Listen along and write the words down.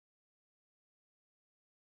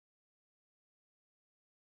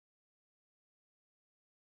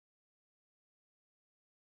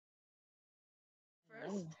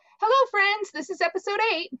Hello, friends. This is episode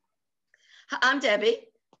 8. I'm Debbie.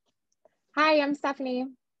 Hi, I'm Stephanie.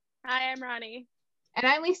 Hi, I'm Ronnie. And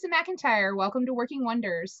I'm Lisa McIntyre. Welcome to Working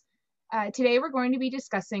Wonders. Today we're going to be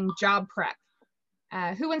discussing job prep.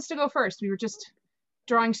 Who wants to go first? We were just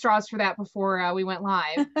drawing straws for that before we went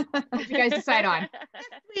live. What did you guys decide on?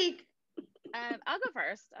 Next week. I'll go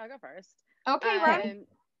first. Okay, Ronnie.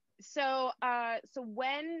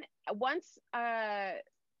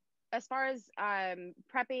 As far as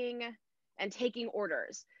prepping and taking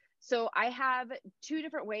orders. So I have two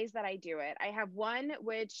different ways that I do it. I have one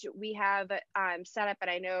which we have set up, and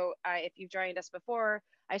I know if you've joined us before,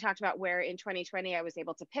 I talked about where in 2020 I was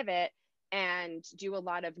able to pivot and do a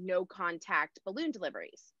lot of no contact balloon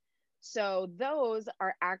deliveries. So those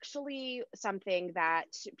are actually something that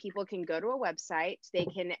people can go to a website, they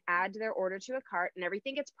can add their order to a cart, and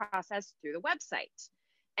everything gets processed through the website.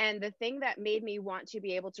 And the thing that made me want to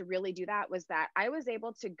be able to really do that was that I was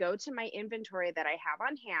able to go to my inventory that I have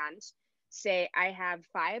on hand, say I have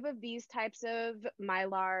 5 of these types of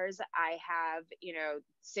Mylars, I have,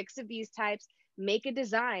 6 of these types, make a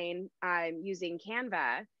design using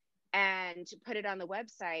Canva and put it on the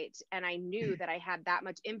website. And I knew that I had that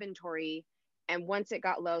much inventory. And once it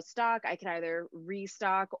got low stock, I could either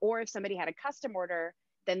restock, or if somebody had a custom order,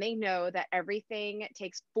 then they know that everything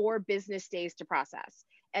takes 4 business days to process.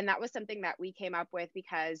 And that was something that we came up with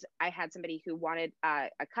because I had somebody who wanted a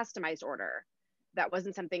customized order. That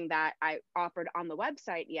wasn't something that I offered on the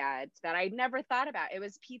website yet, that I'd never thought about. It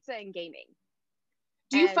was pizza and gaming.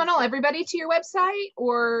 Do you funnel everybody to your website,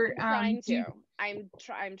 or I'm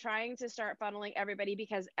trying to start funneling everybody,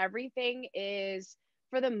 because everything is,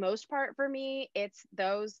 for the most part for me, it's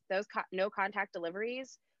those no contact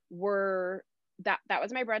deliveries were that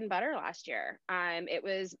was my bread and butter last year. It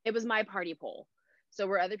was my party pole. So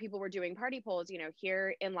where other people were doing party poles,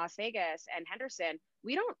 here in Las Vegas and Henderson,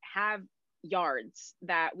 we don't have yards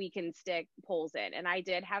that we can stick poles in. And I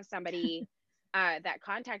did have somebody that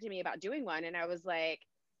contacted me about doing one. And I was like,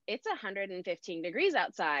 it's 115 degrees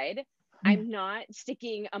outside. I'm not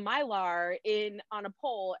sticking a Mylar on a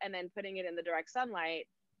pole and then putting it in the direct sunlight.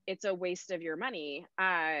 It's a waste of your money.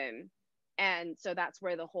 And so that's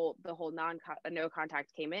where the whole no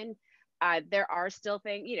contact came in. There are still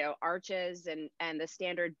things, arches and the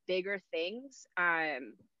standard bigger things.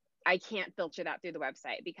 I can't filter that through the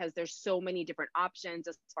website because there's so many different options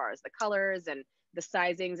as far as the colors and the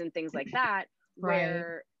sizings and things like that.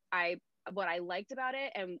 Right. What I liked about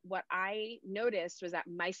it, and what I noticed, was that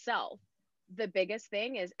myself, the biggest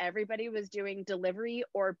thing is everybody was doing delivery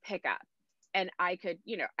or pickup. And I could,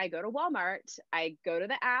 I go to Walmart, I go to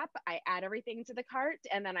the app, I add everything to the cart,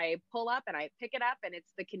 and then I pull up and I pick it up. And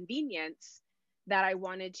it's the convenience that I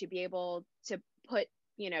wanted to be able to put,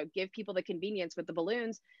 give people the convenience with the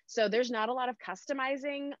balloons. So there's not a lot of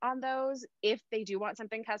customizing on those. If they do want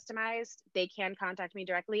something customized, they can contact me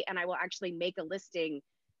directly, and I will actually make a listing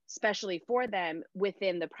specially for them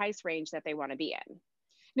within the price range that they want to be in.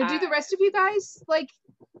 Now, do the rest of you guys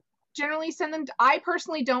generally send them I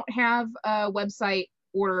personally don't have a website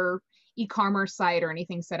or e-commerce site or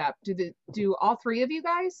anything set up. Do all 3 of you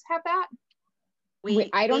guys have that?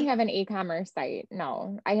 I don't have an e-commerce site.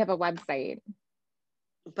 No, I have a website.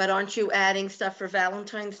 But aren't you adding stuff for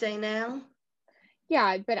Valentine's Day now?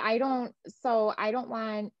 Yeah, but I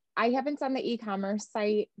haven't done the e-commerce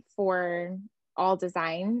site for all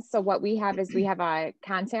designs. So what we have is we have a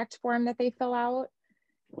contact form that they fill out.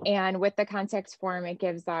 And with the contact form, it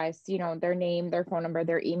gives us, their name, their phone number,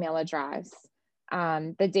 their email address,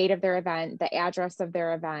 the date of their event, the address of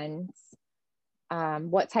their event,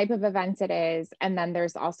 what type of event it is. And then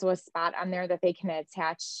there's also a spot on there that they can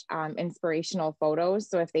attach inspirational photos.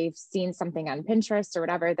 So if they've seen something on Pinterest or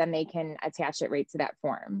whatever, then they can attach it right to that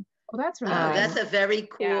form. Well, that's really that's a very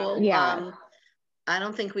cool. Yeah. I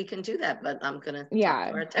don't think we can do that, but I'm going to.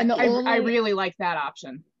 Yeah. And I really like that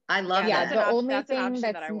option. I love that. That's an option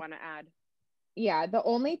that I want to add. Yeah, the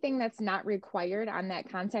only thing that's not required on that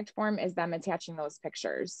contact form is them attaching those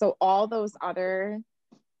pictures. So all those other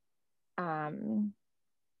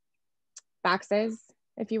boxes,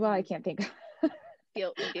 if you will, I can't think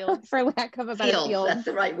fields for lack of a better field. That's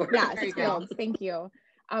the right word. Yes, fields. Thank you.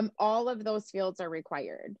 All of those fields are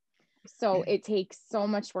required. So it takes so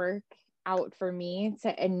much work out for me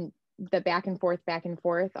and the back and forth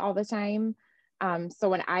all the time. So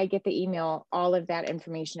when I get the email, all of that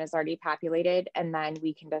information is already populated, and then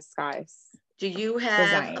we can discuss. Do you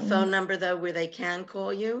have a phone number though where they can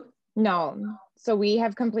call you? No. So we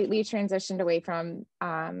have completely transitioned away from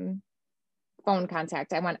phone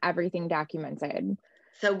contact. I want everything documented.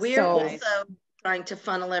 So we're trying to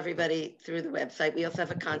funnel everybody through the website. We also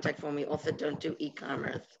have a contact form. We also don't do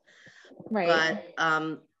e-commerce. Right.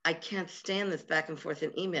 But I can't stand this back and forth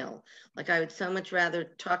in email. Like I would so much rather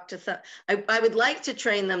talk to some, I would like to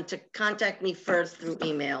train them to contact me first through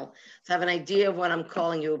email, to have an idea of what I'm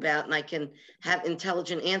calling you about, and I can have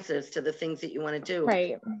intelligent answers to the things that you want to do.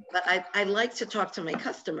 Right. But I like to talk to my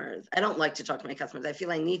customers. I don't like to talk to my customers. I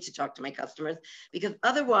feel I need to talk to my customers because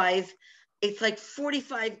otherwise it's like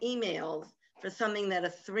 45 emails for something that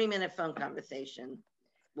a 3-minute phone conversation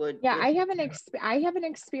would. Yeah, I haven't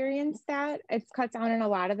experienced that. It's cut down on a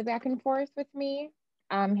lot of the back and forth with me.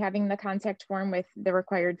 Having the contact form with the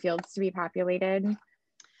required fields to be populated.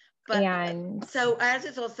 But and so ours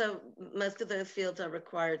is also, most of those fields are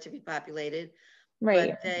required to be populated,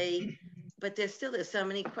 right. but there's so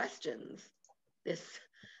many questions. This,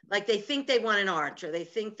 like they think they want an arch, or they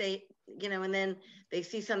think they, and then they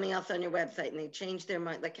see something else on your website and they change their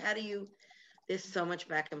mind. Like, there's so much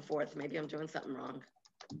back and forth. Maybe I'm doing something wrong.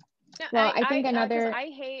 Well, I think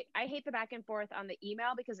I hate the back and forth on the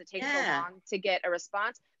email because it takes so long to get a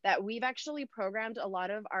response, that we've actually programmed a lot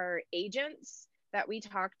of our agents that we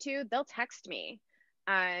talk to, they'll text me.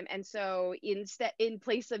 And so in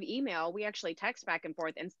place of email, we actually text back and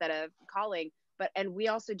forth instead of calling. And we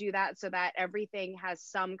also do that so that everything has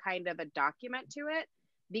some kind of a document to it,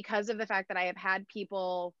 because of the fact that I have had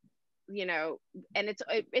people, and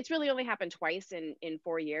it's really only happened twice in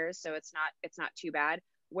 4 years. So it's not too bad,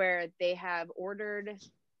 where they have ordered,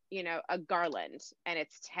 a garland and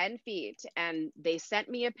it's 10 feet, and they sent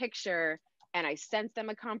me a picture and I sent them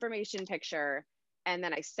a confirmation picture, and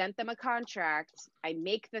then I sent them a contract. I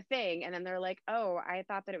make the thing, and then they're like, oh, I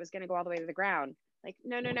thought that it was going to go all the way to the ground. Like,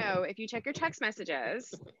 no. If you check your text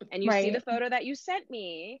messages and you see the photo that you sent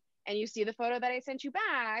me, and you see the photo that I sent you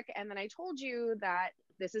back, and then I told you that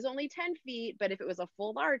this is only 10 feet, but if it was a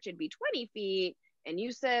full arch, it'd be 20 feet. And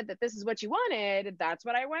you said that this is what you wanted, that's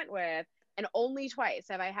what I went with. And only twice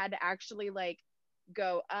have I had to actually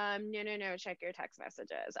go, no, check your text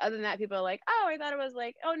messages. Other than that, people are like, oh, I thought it was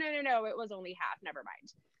oh, no, it was only half, never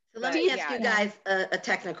mind. So let me ask you guys a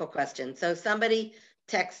technical question. So somebody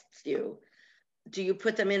texts you, do you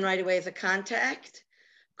put them in right away as a contact?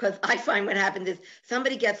 Because I find what happens is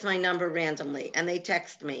somebody gets my number randomly and they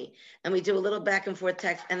text me, and we do a little back and forth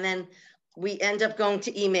text, and then we end up going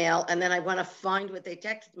to email, and then I want to find what they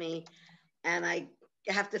text me, and I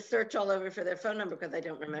have to search all over for their phone number because I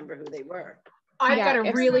don't remember who they were. I've got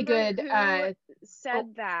a really good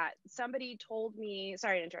said that somebody told me,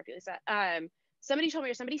 sorry to interrupt you, Lisa. Somebody told me,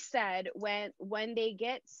 or somebody said when they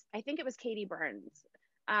get, I think it was Katie Burns,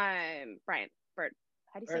 Brian Bird.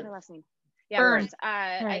 How do you say her last name? Yeah, Burns.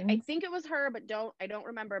 I think it was her, but I don't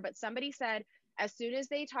remember. But somebody said, as soon as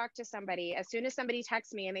they talk to somebody, as soon as somebody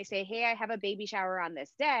texts me and they say, hey, I have a baby shower on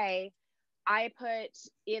this day, I put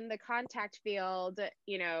in the contact field,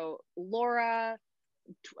 Laura,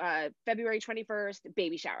 February 21st,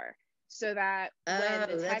 baby shower. So that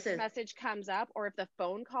when the text message comes up, or if the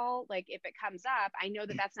phone call, if it comes up, I know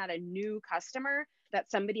that that's not a new customer,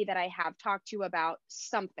 that's somebody that I have talked to about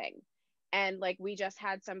something. And we just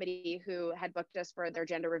had somebody who had booked us for their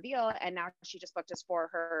gender reveal, and now she just booked us for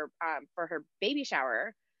her baby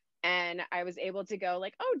shower. And I was able to go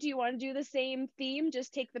oh, do you want to do the same theme?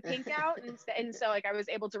 Just take the pink out. And so I was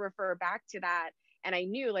able to refer back to that. And I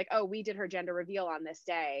knew oh, we did her gender reveal on this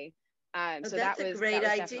day. So that was a great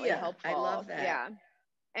idea. Helpful. I love that. Yeah.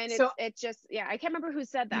 And it's just, I can't remember who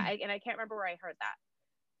said that. And I can't remember where I heard that.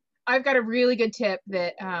 I've got a really good tip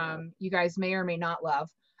that you guys may or may not love.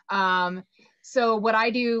 So what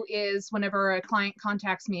I do is whenever a client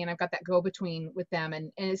contacts me and I've got that go-between with them,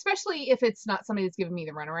 and especially if it's not somebody that's giving me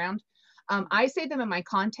the runaround, I save them in my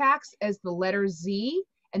contacts as the letter Z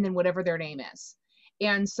and then whatever their name is.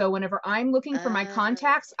 And so whenever I'm looking for my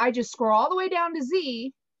contacts, I just scroll all the way down to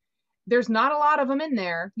Z. There's not a lot of them in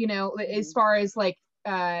there, as far as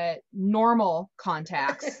normal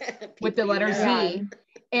contacts with the letter Z.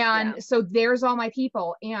 And so there's all my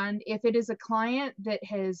people. And if it is a client that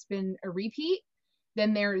has been a repeat,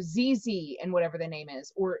 then there's ZZ and whatever the name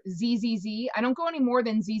is, or ZZZ. I don't go any more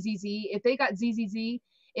than ZZZ. If they got ZZZ,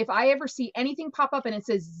 if I ever see anything pop up and it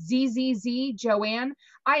says ZZZ Joanne,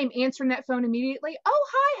 I am answering that phone immediately. Oh,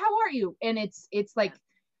 hi, how are you? And it's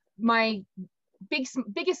my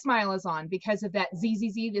biggest smile is on because of that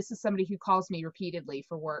ZZZ. This is somebody who calls me repeatedly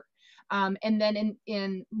for work. And then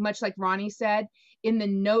in much like Ronnie said, in the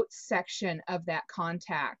notes section of that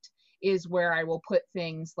contact is where I will put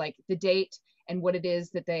things like the date and what it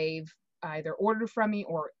is that they've either ordered from me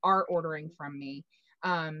or are ordering from me.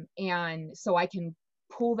 And so I can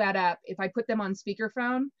pull that up. If I put them on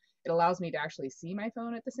speakerphone, it allows me to actually see my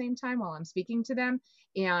phone at the same time while I'm speaking to them.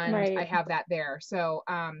 And Right. I have that there. So,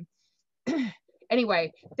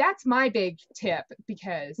 anyway, that's my big tip,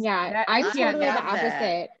 because Yeah, I I'm can't totally the love that.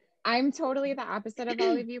 opposite. I'm totally the opposite of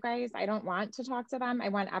all of you guys. I don't want to talk to them. I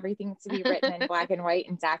want everything to be written in black and white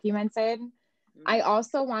and documented. I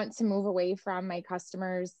also want to move away from my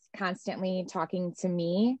customers constantly talking to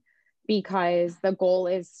me, because the goal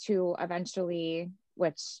is to eventually,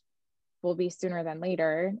 which will be sooner than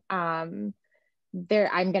later, I'm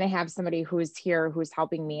going to have somebody who's here who's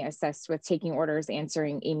helping me assist with taking orders,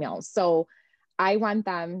 answering emails. So I want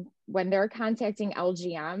them, when they're contacting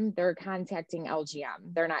LGM, they're contacting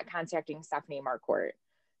LGM. They're not contacting Stephanie Marquardt.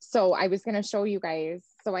 So I was going to show you guys.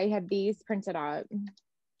 So I have these printed out.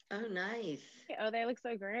 Oh, nice. Oh, they look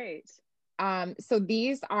so great. So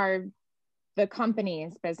these are the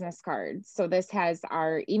company's business cards. So this has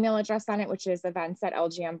our email address on it, which is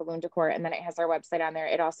events@LGM Balloon Decor. And then it has our website on there.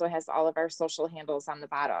 It also has all of our social handles on the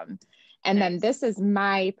bottom. And Nice. then this is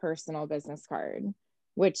my personal business card,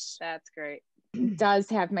 which That's great. does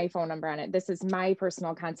have my phone number on it. This is my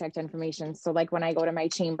personal contact information. So like when I go to my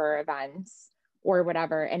chamber events or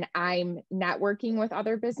whatever, and I'm networking with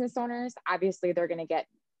other business owners, obviously they're going to get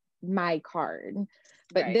my card.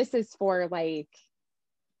 But Right. this is for like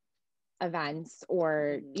events,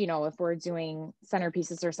 or you know, if we're doing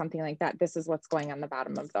centerpieces or something like that, this is what's going on the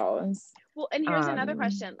bottom of those. Well, and here's another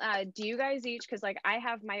question. Do you guys each, because like I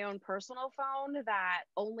have my own personal phone that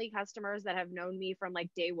only customers that have known me from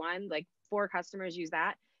like day one, like 4 customers use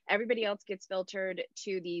that. Everybody else gets filtered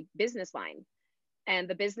to the business line. And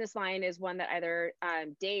the business line is one that either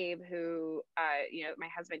Dave, who, you know, my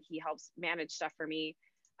husband, he helps manage stuff for me.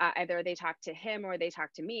 Either they talk to him or they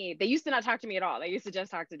talk to me. They used to not talk to me at all. They used to just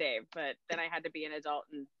talk to Dave, but then I had to be an adult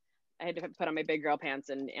and I had to put on my big girl pants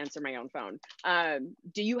and answer my own phone.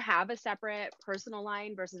 Do you have a separate personal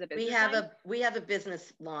line versus a business line? We have a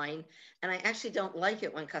business line, and I actually don't like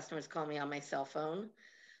it when customers call me on my cell phone.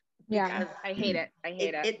 Yeah, I hate it. I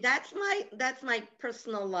hate it. That's my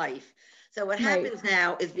personal life. So what happens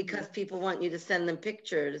now is, because people want you to send them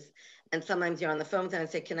pictures, and sometimes you're on the phone with them and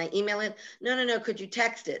say, "Can I email it?" No. Could you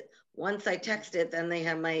text it? Once I text it, then they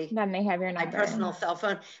have your my number. personal cell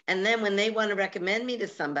phone, and then when they want to recommend me to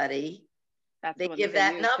somebody, that's they the one give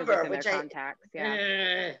that that number, which contacts.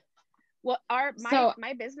 Yeah. Well,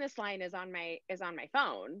 my business line is on my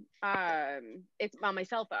phone. It's on my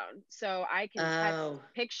cell phone, so I can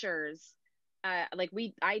text pictures.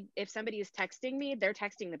 If somebody is texting me, they're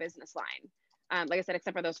texting the business line. Like I said,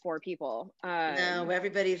 except for those 4 people. No,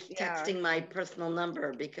 everybody's texting my personal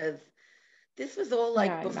number, because this was all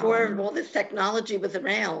like before all this technology was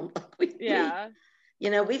around. You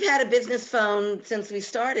know, we've had a business phone since we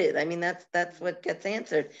started. I mean, that's what gets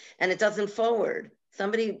answered, and it doesn't forward.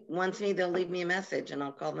 Somebody wants me, they'll leave me a message and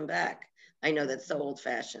I'll call them back. I know that's so old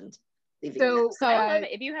fashioned. So I love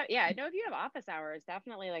it. If you have office hours,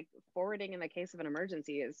 definitely like forwarding in the case of an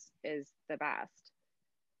emergency is the best.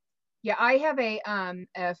 Yeah, I have a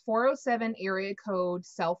 407 area code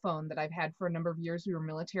cell phone that I've had for a number of years. We were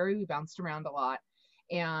military, we bounced around a lot.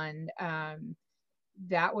 And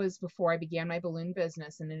that was before I began my balloon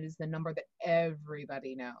business, and it is the number that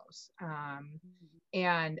everybody knows.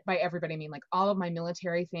 And by everybody, I mean like all of my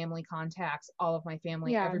military family contacts, all of my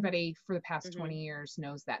family, everybody for the past 20 years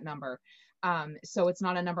knows that number. So it's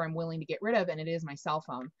not a number I'm willing to get rid of, and it is my cell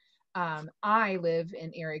phone. I live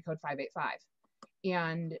in area code 585.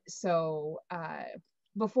 And so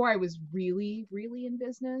before I was really, really in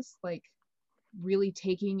business, like really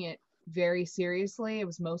taking it very seriously, I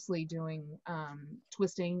was mostly doing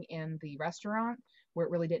twisting in the restaurant, where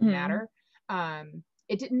it really didn't matter.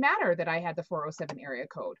 It didn't matter that I had the 407 area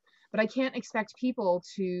code, but I can't expect people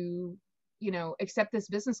to, you know, accept this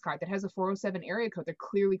business card that has a 407 area code. They're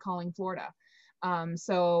clearly calling Florida.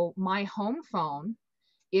 So my home phone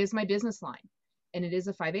is my business line, and it is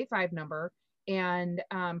a 585 number. And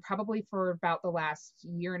probably for about the last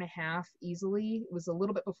year and a half, easily, it was a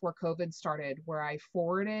little bit before COVID started, where I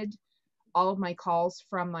forwarded all of my calls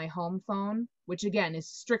from my home phone, which again is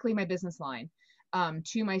strictly my business line,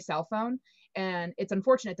 to my cell phone. And it's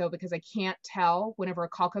unfortunate though, because I can't tell whenever a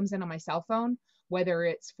call comes in on my cell phone, whether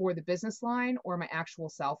it's for the business line or my actual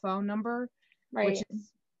cell phone number, which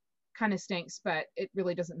is kind of stinks, but it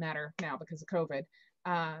really doesn't matter now because of COVID.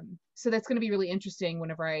 So that's going to be really interesting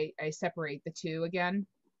whenever I separate the two again.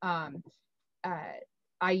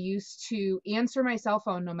 I used to answer my cell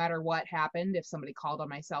phone no matter what happened if somebody called on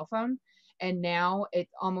my cell phone. And now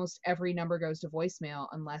almost every number goes to voicemail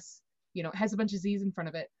unless, you know, it has a bunch of Z's in front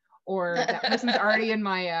of it, or that person's already in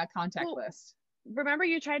my contact list. remember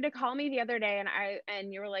you tried to call me the other day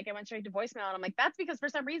and you were like, I went straight to voicemail, and I'm like, that's because for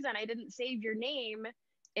some reason I didn't save your name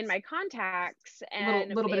in my contacts, and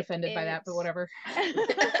little bit offended by that, but whatever. Yeah,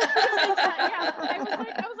 I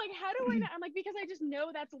was like, how do I know? I'm like, because I just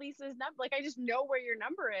know that's Lisa's number. Like, I just know where your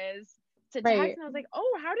number is to text. Right. And I was like,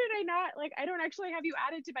 oh, how did I not, like, I don't actually have you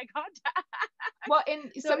added to my contact. Well, and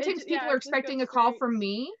So sometimes people are expecting a call from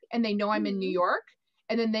me and they know I'm in New York,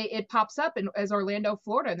 and then it pops up as Orlando,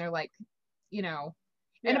 Florida, and they're like, you know,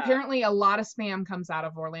 and apparently a lot of spam comes out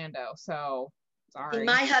of Orlando. So sorry.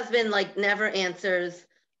 My husband like never answers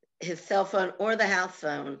his cell phone or the house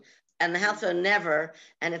phone, and the house phone never,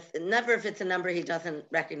 and if it's a number he doesn't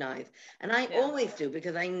recognize. And I always do,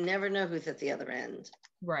 because I never know who's at the other end.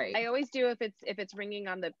 Right. I always do if it's ringing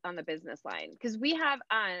on the business line, because we have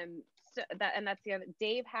that's the other.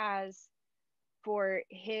 Dave has, for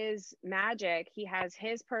his Magic, he has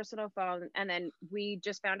his personal phone, and then we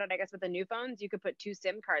just found out, I guess, with the new phones, you could put 2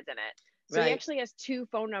 SIM cards in it. So he actually has 2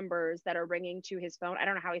 phone numbers that are ringing to his phone. I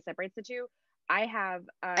don't know how he separates the two. I have.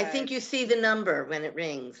 I think you see the number when it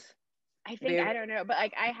rings. I think, I don't know, but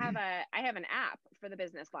like I have an app for the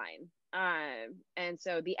business line, and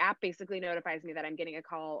so the app basically notifies me that I'm getting a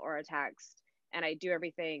call or a text, and I do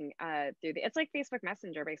everything through it's like Facebook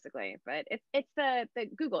Messenger basically, but it's the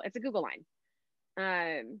Google. It's a Google line.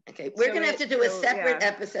 Okay, we're gonna have to do a separate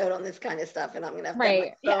episode on this kind of stuff, and I'm gonna have to have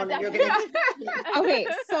my phone, and you're gonna. Okay,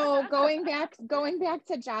 so going back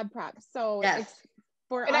to job prep. So yes.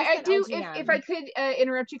 And I do, if I could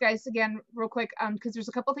interrupt you guys again real quick, because there's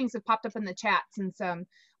a couple things that popped up in the chat since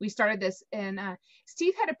we started this, and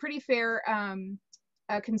Steve had a pretty fair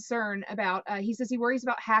concern about, he says he worries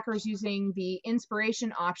about hackers using the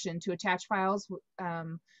inspiration option to attach files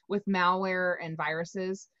with malware and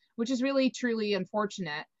viruses, which is really truly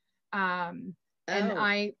unfortunate. And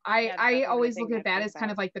I always look at that as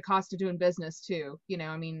kind of like the cost of doing business too. You know,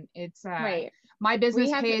 I mean, it's right. My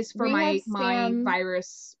business pays for my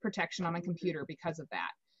virus protection on my computer because of that.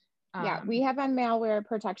 Yeah, we have a malware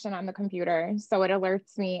protection on the computer, so it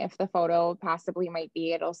alerts me if the photo possibly might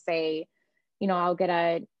be. It'll say, you know, I'll get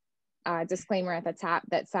a disclaimer at the top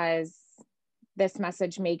that says this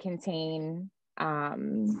message may contain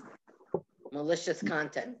malicious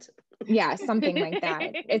content. Yeah, something like that.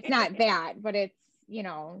 It's not that, but it's, you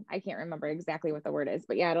know, I can't remember exactly what the word is,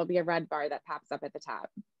 but yeah, it'll be a red bar that pops up at the top.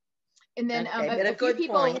 And then a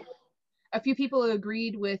few people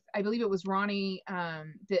agreed with, I believe it was Ronnie,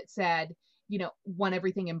 that said, you know, want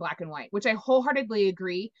everything in black and white, which I wholeheartedly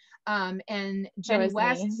agree. And Jenny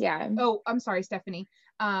West, oh, I'm sorry, Stephanie.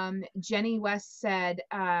 Jenny West said,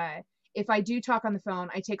 if I do talk on the phone,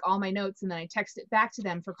 I take all my notes and then I text it back to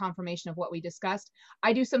them for confirmation of what we discussed.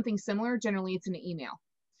 I do something similar. Generally, it's an email.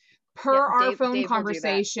 Our phone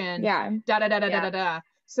conversation, da-da-da-da-da-da-da.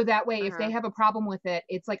 So that way, if they have a problem with it,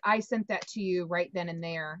 it's like, I sent that to you right then and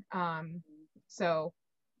there. So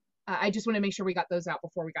I just want to make sure we got those out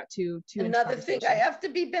before we got too another thing I have to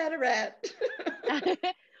be better at.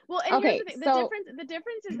 Well, and here's the thing. The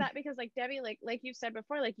difference is that, because like Debbie, like you've said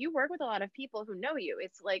before, like you work with a lot of people who know you.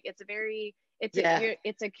 It's like, it's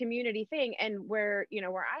a community thing. And where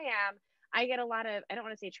I am, I get a lot of, I don't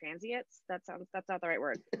want to say transients. That's not the right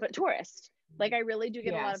word, but tourists. Like I really do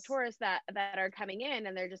get a lot of tourists that are coming in,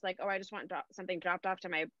 and they're just like, oh, I just want something dropped off to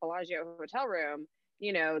my Bellagio hotel room.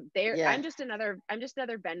 You know, I'm just another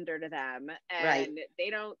vendor to them, and they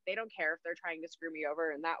don't care if they're trying to screw me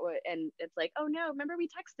over. And it's like, oh no, remember we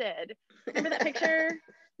texted? Remember that picture?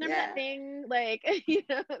 Remember that thing? Like, you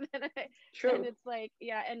know, True. And it's like,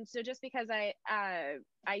 yeah. And so just because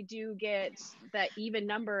I do get that even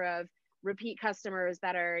number of repeat customers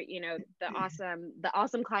that are, you know, the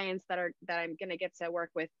awesome clients that I'm gonna get to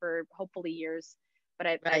work with for hopefully years, but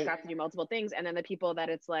I've got to do multiple things, and then the people that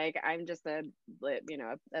it's like I'm just a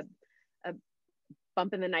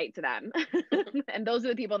bump in the night to them, and those are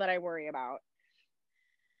the people that I worry about.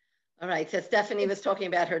 All right, so Stephanie was talking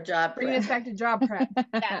about her job prep. Bringing us back to job prep.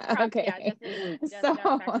 Okay. Yeah, just back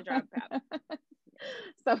to job prep.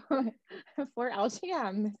 So for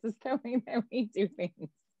LGM, this is the way that we do things.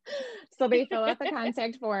 So they fill out the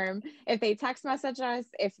contact form. If they text message us,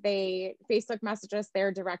 if they Facebook message us,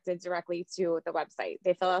 they're directed directly to the website.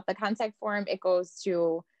 They fill out the contact form. It goes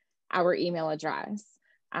to our email address.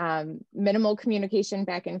 Minimal communication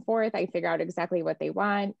back and forth. I figure out exactly what they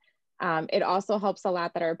want. It also helps a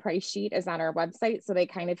lot that our price sheet is on our website, so they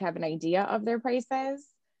kind of have an idea of their prices,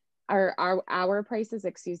 or our prices,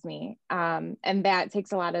 excuse me. And that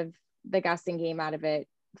takes a lot of the guessing game out of it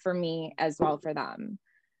for me as well for them.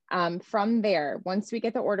 From there, once we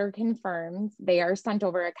get the order confirmed, they are sent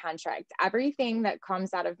over a contract. Everything that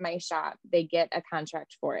comes out of my shop, they get a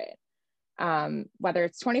contract for it. Whether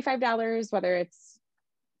it's $25, whether it's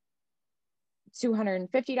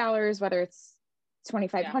 $250, whether it's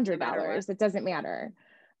 $2,500, it doesn't matter.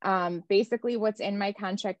 Basically what's in my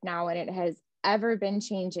contract now, and it has ever been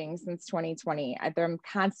changing since 2020. I'm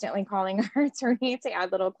constantly calling our attorney to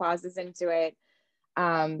add little clauses into it.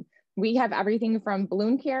 We have everything from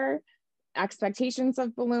balloon care, expectations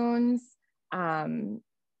of balloons,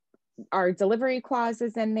 our delivery clause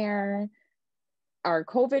is in there, our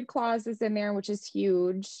COVID clause is in there, which is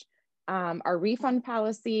huge. Our refund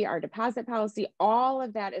policy, our deposit policy, all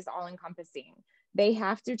of that is all encompassing. They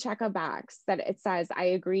have to check a box that it says, I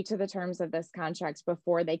agree to the terms of this contract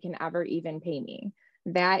before they can ever even pay me.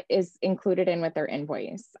 That is included in with their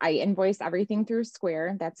invoice. I invoice everything through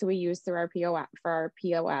Square. That's who we use through our POS, for our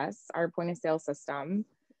POS, our point of sale system.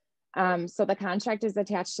 So the contract is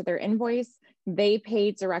attached to their invoice. They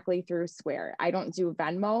pay directly through Square. I don't do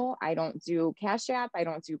Venmo. I don't do Cash App. I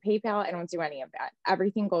don't do PayPal. I don't do any of that.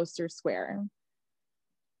 Everything goes through Square.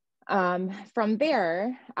 From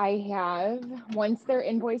there, I have, once their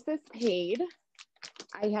invoice is paid,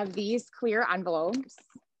 I have these clear envelopes.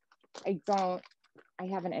 I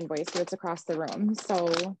have an invoice, so it's across the room.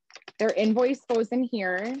 So their invoice goes in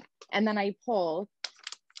here, and then I pull,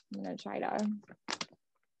 I'm gonna try to,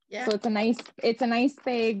 yeah. So it's a nice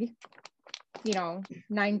big,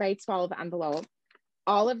 9x12 envelope.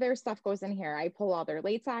 All of their stuff goes in here. I pull all their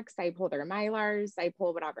latex, I pull their Mylars, I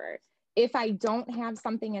pull whatever. If I don't have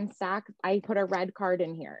something in stock, I put a red card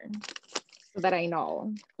in here so that I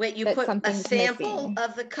know. Wait, you put a sample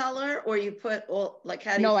of the color, or you put all, like,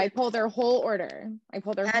 how do you? No, I pull their whole order.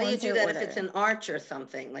 How do you do that if it's an arch or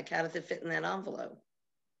something? Like, how does it fit in that envelope?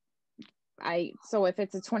 So if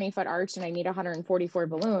it's a 20-foot arch and I need 144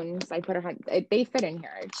 balloons, I put they fit in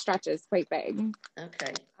here. It stretches quite big.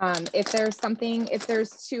 Okay. If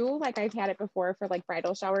there's two, like I've had it before for like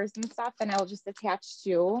bridal showers and stuff, then I'll just attach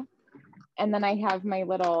two. And then I have my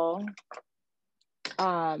little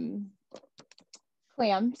clamps,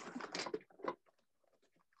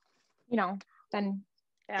 then.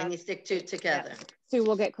 Yeah. And you stick two together. Two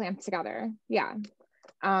will get clamped together. Yeah.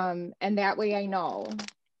 And that way I know,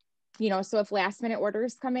 so if last minute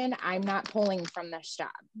orders come in, I'm not pulling from this job.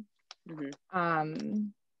 Mm-hmm.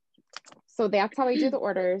 So that's how I do the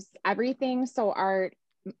orders, everything. So our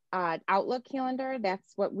Outlook calendar,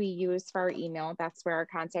 that's what we use for our email. That's where our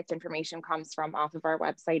contact information comes from off of our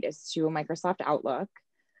website, is to Microsoft Outlook.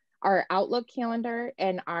 Our Outlook calendar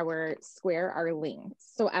and our Square are linked.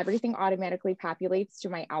 So everything automatically populates to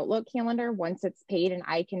my Outlook calendar once it's paid, and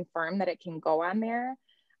I confirm that it can go on there.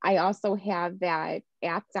 I also have that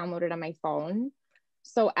app downloaded on my phone.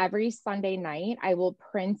 So every Sunday night, I will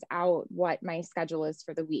print out what my schedule is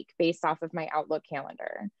for the week based off of my Outlook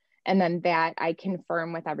calendar. And then that I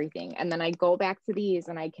confirm with everything. And then I go back to these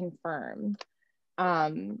and I confirm.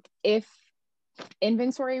 If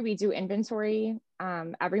inventory, we do inventory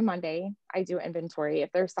every Monday. I do inventory.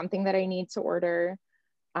 If there's something that I need to order,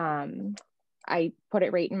 I put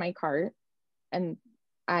it right in my cart, and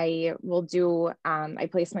I will do, I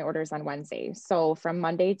place my orders on Wednesday. So from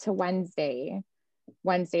Monday to Wednesday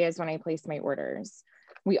is when I place my orders.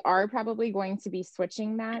 We are probably going to be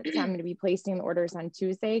switching that. So I'm going to be placing the orders on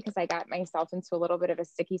Tuesday, because I got myself into a little bit of a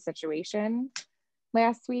sticky situation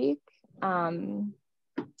last week. And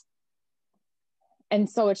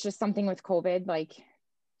so it's just something with COVID, like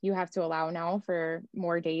you have to allow now for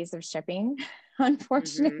more days of shipping,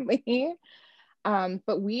 unfortunately. Mm-hmm.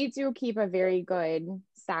 But we do keep a very good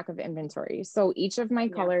stock of inventory. So each of my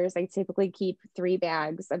colors, I typically keep 3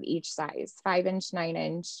 bags of each size, 5-inch,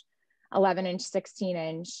 9-inch, 11-inch,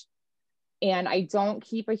 16-inch. And I don't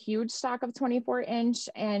keep a huge stock of 24-inch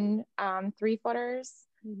and 3-footers,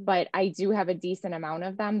 but I do have a decent amount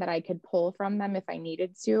of them that I could pull from them if I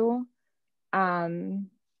needed to. And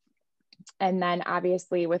then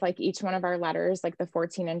obviously with like each one of our letters, like the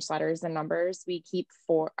 14-inch letters and numbers, we keep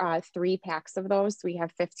 3 packs of those. So we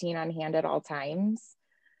have 15 on hand at all times.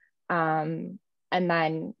 And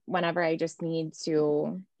then whenever I just need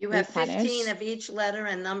to You have 15 of each letter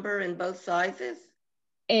and number in both sizes?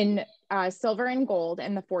 In silver and gold,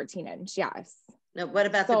 and the 14-inch, yes. No, what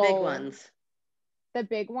about the big ones? The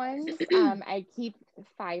big ones, I keep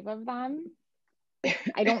 5 of them.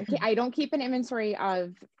 I don't keep an inventory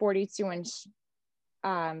of 42-inch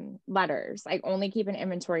letters. I only keep an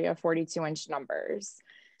inventory of 42-inch numbers.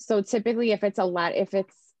 So typically if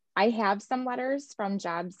I have some letters from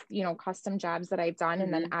jobs, custom jobs that I've done.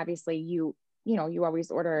 And then obviously you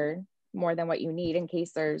always order more than what you need in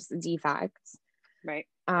case there's defects. Right.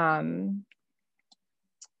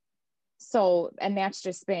 So, and that's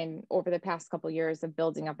just been over the past couple of years of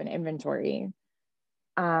building up an inventory.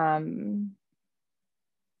 But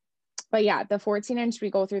yeah, the 14-inch, we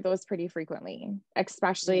go through those pretty frequently,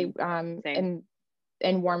 especially in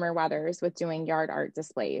warmer weathers with doing yard art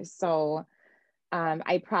displays. So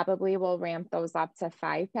I probably will ramp those up to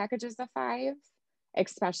 5 packages of 5,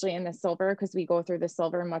 especially in the silver, because we go through the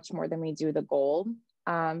silver much more than we do the gold.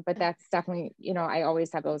 But that's definitely, you know, I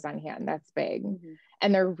always have those on hand. That's big.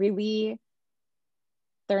 And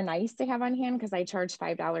they're nice to have on hand because I charge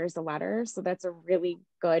 $5 a letter. So that's a really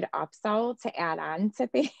good upsell to add on to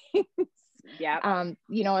things. Yeah.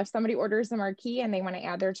 You know, if somebody orders a marquee and they want to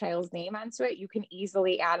add their child's name onto it, you can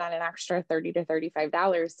easily add on an extra $30 to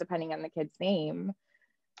 $35, depending on the kid's name,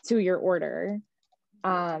 to your order.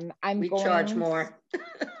 We charge more.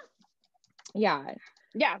 Yeah.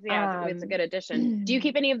 Yeah. It's a good addition. Do you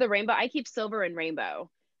keep any of the rainbow? I keep silver and rainbow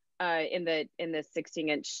in the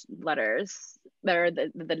 16-inch letters. They're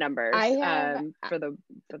the numbers for the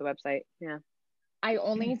website. Yeah. I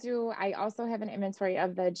also have an inventory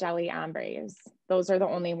of the jelly ombres. Those are the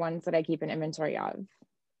only ones that I keep an inventory of.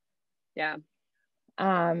 Yeah.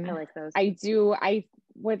 I like those. I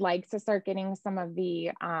would like to start getting some of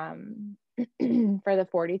the for the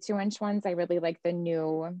 42-inch ones. I really like the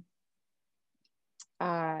new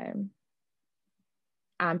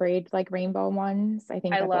ombre like rainbow ones. I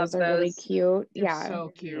think those are really cute. They're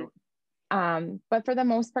so cute. But for the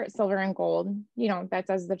most part, silver and gold, you know, that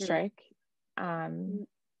does the trick.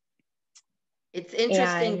 It's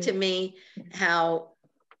interesting to me how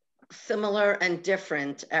similar and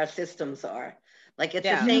different our systems are. Like it's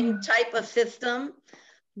the same type of system,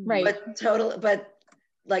 right? But totally.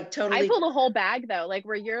 I pull the whole bag though, like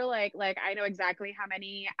where you're like I know exactly how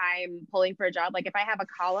many I'm pulling for a job. Like if I have a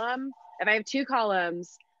column, if I have 2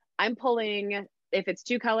 columns, I'm pulling, if it's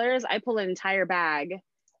 2 colors, I pull an entire bag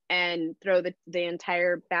and throw the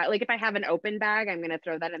entire bag. Like if I have an open bag, I'm going to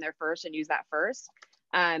throw that in there first and use that first.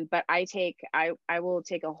 But I will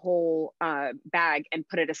take a whole bag and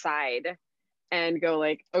put it aside and go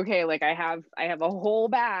like, okay, like I have a whole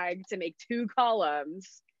bag to make 2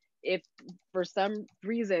 columns. If for some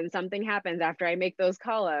reason something happens after I make those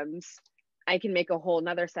columns, I can make a whole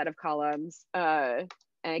nother set of columns. And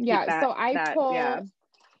so I pull,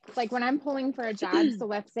 like when I'm pulling for a job, so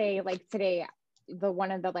let's say like today,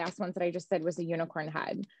 one of the last ones that I just did was a unicorn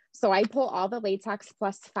head. So I pull all the latex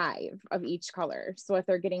plus 5 of each color. So if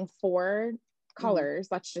they're getting 4 colors,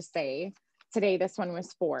 let's just say today this one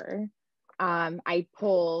was 4. I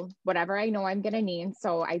pull whatever I know I'm gonna need.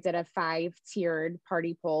 So I did a 5-tiered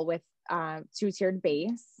party pull with 2-tiered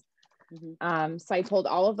base. So I pulled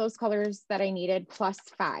all of those colors that I needed plus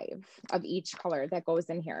 5 of each color that goes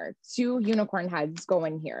in here. 2 unicorn heads go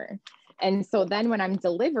in here. And so then when I'm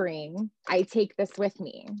delivering, I take this with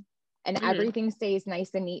me and everything stays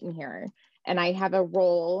nice and neat in here. And I have a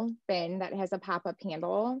roll bin that has a pop-up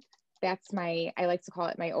handle. That's I like to call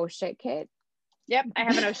it my oh shit kit. Yep, I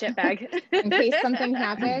have an oh shit bag. In case something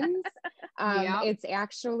happens. It's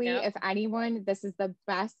actually, if anyone, this is the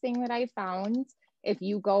best thing that I found. If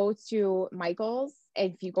you go to Michael's,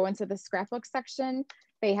 if you go into the scrapbook section,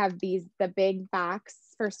 they have the big box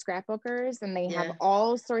for scrapbookers, and they have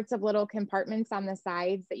all sorts of little compartments on the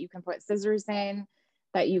sides that you can put scissors in,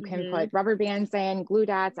 that you can put rubber bands in, glue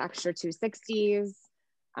dots, extra 260s,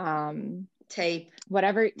 tape,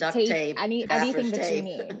 whatever, duct tape, anything that you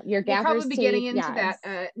need. Your we'll gaffer's probably be getting tape, into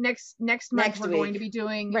that next month. We're going to be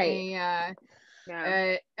doing a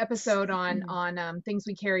episode on things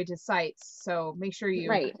we carry to sites. So make sure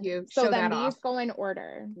you you show so then that these off. go in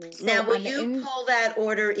order. Now, will you pull that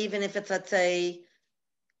order even if it's, let's say,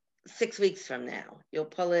 6 weeks from now? You'll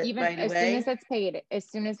pull it even right as away? soon as it's paid. As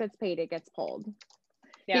soon as it's paid, it gets pulled.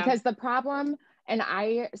 Yeah. Because the problem,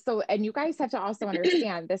 and you guys have to also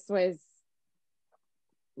understand, this was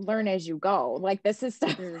learn as you go. Like this is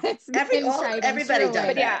stuff that's everybody does.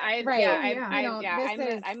 But yeah,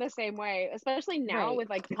 I'm the same way, especially now with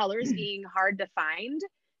like colors being hard to find.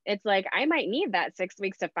 It's like I might need that 6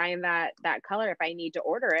 weeks to find that color if I need to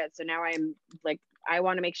order it. So now I'm like, I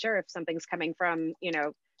want to make sure if something's coming from, you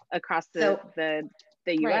know, across the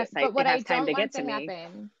US, it has time to get to me.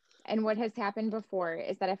 And what has happened before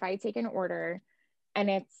is that if I take an order and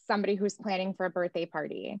it's somebody who's planning for a birthday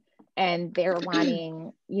party and they're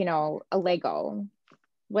wanting, you know, a Lego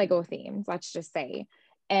themes, let's just say.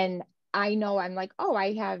 And I know I'm like, oh,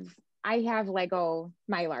 I have Lego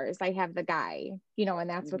Mylars. I have the guy, you know, and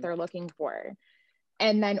that's what they're looking for.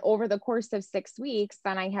 And then over the course of 6 weeks,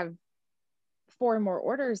 then I have 4 more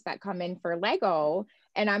orders that come in for Lego,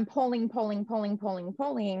 and I'm pulling.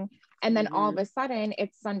 And then all of a sudden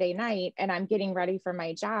it's Sunday night and I'm getting ready for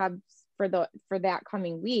my jobs for that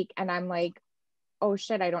coming week. And I'm like, oh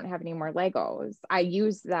shit, I don't have any more Legos. I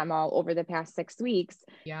used them all over the past 6 weeks.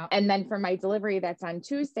 Yeah. And then for my delivery that's on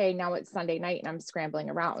Tuesday, now it's Sunday night and I'm scrambling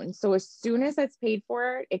around. So as soon as it's paid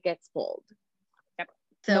for, it gets pulled. Yep.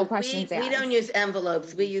 So no questions we asked. don't use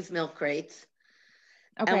envelopes, we use milk crates.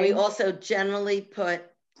 Okay. And we also generally pull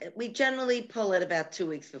it about 2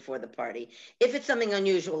 weeks before the party. If it's something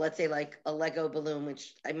unusual, let's say like a Lego balloon,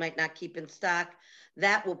 which I might not keep in stock,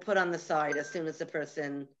 that we'll put on the side as soon as the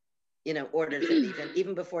person, orders it,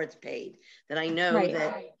 even before it's paid, that I know Right.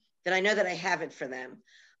 that I know that I have it for them.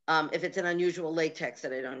 If it's an unusual latex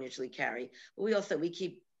that I don't usually carry. But we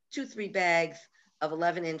keep 2-3 bags of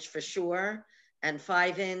 11-inch for sure, and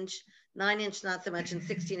 5-inch, 9-inch not so much, and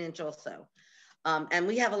 16-inch also. And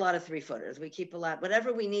we have a lot of 3-footers. We keep a lot,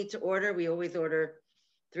 whatever we need to order, we always order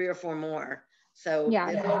 3 or 4 more. So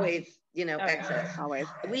Yeah. there's always, excess. Always.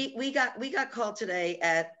 We got called today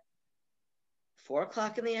at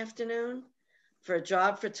 4:00 in the afternoon for a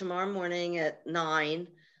job for tomorrow morning at 9,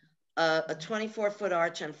 a 24-foot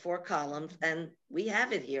arch and 4 columns. And we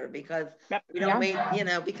have it here because we don't wait,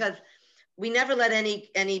 because we never let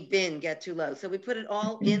any bin get too low. So we put it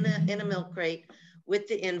all in a milk crate with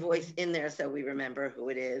the invoice in there so we remember who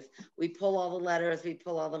it is. We pull all the letters, we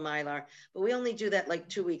pull all the Mylar, but we only do that like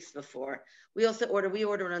 2 weeks before. We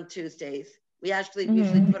order on Tuesdays. We actually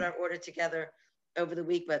usually put our order together over the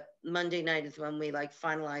week, but Monday night is when we like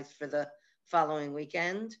finalize for the following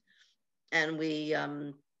weekend. And we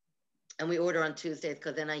order on Tuesdays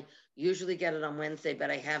because then I usually get it on Wednesday,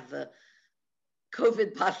 but I have the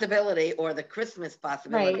COVID possibility or the Christmas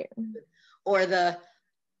possibility, right, or the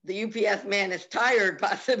UPS man is tired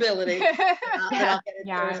possibility that I'll get it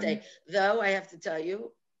Thursday. Though I have to tell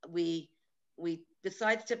you, we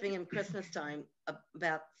besides tipping him Christmas time,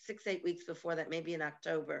 about 6-8 weeks before that, maybe in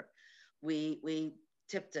October, we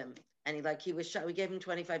tipped him, and he was shot. We gave him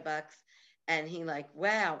 $25, and he like,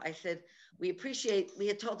 wow. I said, we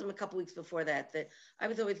had told him a couple weeks before that I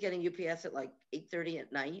was always getting UPS at like 8:30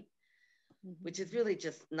 at night, which is really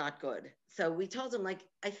just not good. So we told him, like,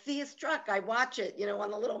 I see his truck, I watch it,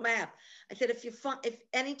 on the little map. I said, if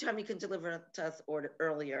anytime you can deliver to us or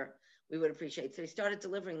earlier, we would appreciate it. So he started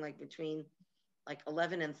delivering like between like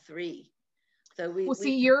 11 and 3. So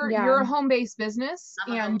you're a home-based business,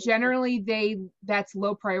 and generally that's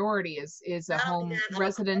low priority is a home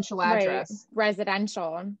residential address. Right.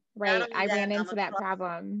 Residential. Right. I ran into that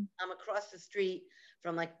problem. I'm across the street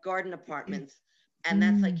from like garden apartments. And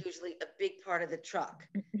that's like usually a big part of the truck.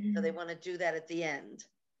 So they want to do that at the end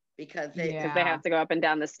because they have to go up and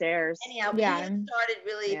down the stairs. Anyhow, he had started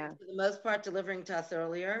really, for the most part, delivering to us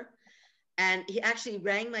earlier. And he actually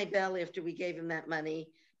rang my bell after we gave him that money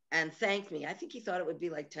and thanked me. I think he thought it would be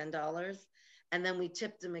like $10. And then we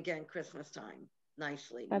tipped him again Christmas time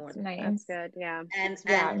nicely. That's nice. That's good. Yeah. And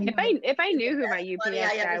if I knew who my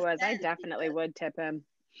UPS guy was, I definitely would tip him.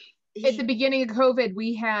 At the beginning of COVID,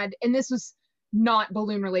 we had, and this was not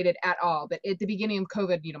balloon related at all, but at the beginning of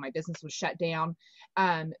COVID, my business was shut down.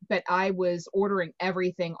 But I was ordering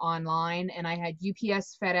everything online, and I had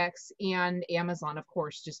UPS, FedEx, and Amazon, of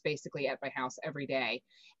course, just basically at my house every day.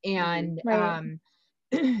 And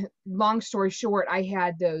long story short, I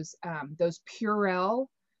had those Purell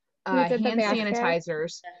hand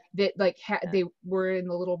sanitizers that they were in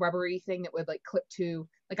the little rubbery thing that would like clip to,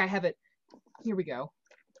 like, I have it. Here we go.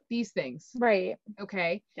 These things. Right.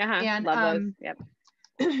 Okay. And love those.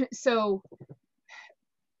 Yep. So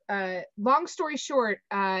long story short,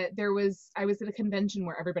 I was at a convention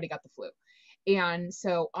where everybody got the flu. And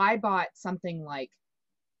so I bought something like,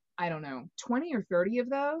 I don't know, 20 or 30 of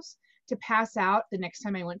those to pass out the next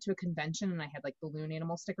time I went to a convention, and I had like balloon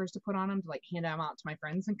animal stickers to put on them to like hand them out to my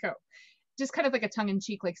friends and go. Just kind of like a tongue in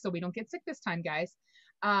cheek, like, so we don't get sick this time, guys.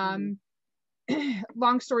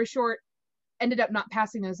 Long story short, ended up not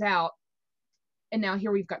passing those out. And now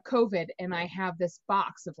here we've got COVID, and I have this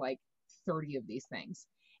box of like 30 of these things.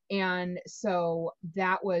 And so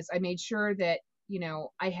I made sure that,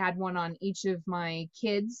 I had one on each of my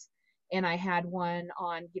kids, and I had one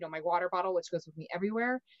on, my water bottle, which goes with me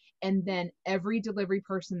everywhere. And then every delivery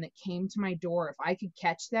person that came to my door, if I could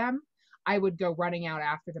catch them, I would go running out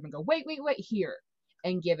after them and go, wait, here,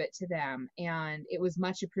 and give it to them. And it was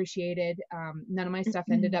much appreciated. None of my stuff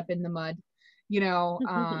ended up in the mud.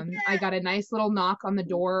 I got a nice little knock on the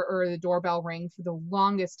door, or the doorbell ring, for the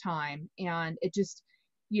longest time. And it just,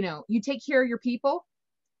 you take care of your people,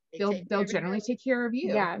 they'll generally take care of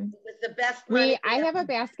you. Yeah. It was the best. I have a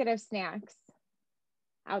basket of snacks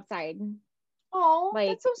outside. Oh, like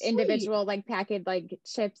that's so sweet. Individual, like packaged, like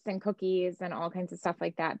chips and cookies and all kinds of stuff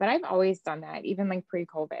like that. But I've always done that, even like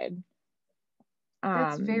pre-COVID.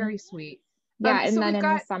 That's very sweet. Yeah. And then in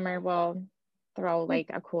the summer, we'll throw like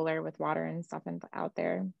a cooler with water and stuff out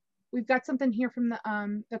there. We've got something here from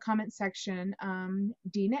the comment section.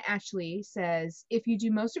 Dina Ashley says, if you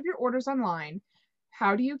do most of your orders online,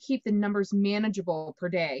 how do you keep the numbers manageable per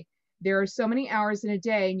day? There are so many hours in a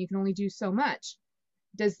day and you can only do so much.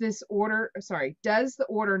 Does the order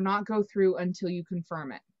not go through until you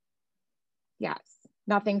confirm it? Yes.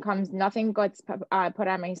 Nothing gets put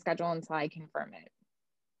on my schedule until I confirm it.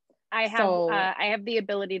 I have the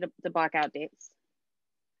ability to block out dates.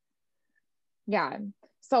 Yeah.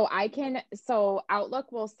 So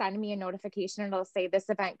Outlook will send me a notification and it'll say this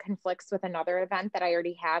event conflicts with another event that I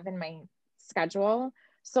already have in my schedule.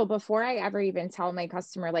 So before I ever even tell my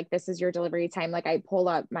customer, like, this is your delivery time, like, I pull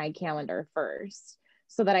up my calendar first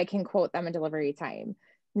so that I can quote them a delivery time.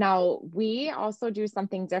 Now, we also do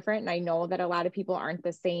something different. And I know that a lot of people aren't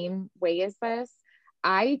the same way as this.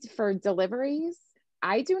 For deliveries,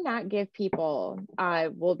 I do not give people,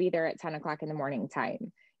 we'll be there at 10 o'clock in the morning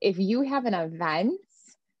time. If you have an event,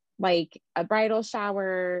 like a bridal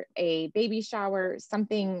shower, a baby shower,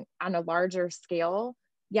 something on a larger scale,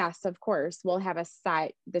 yes, of course, we'll have a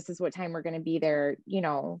set, this is what time we're going to be there,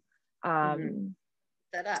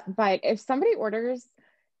 Set up. But if somebody orders,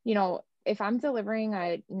 if I'm delivering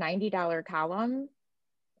a $90 column,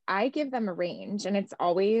 I give them a range, and it's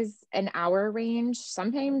always an hour range.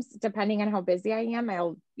 Sometimes, depending on how busy I am,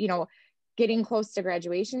 I'll, getting close to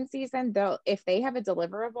graduation season, if they have a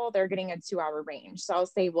deliverable, they're getting a 2-hour range. So I'll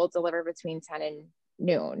say we'll deliver between 10 and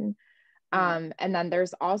noon. And then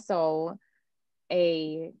there's also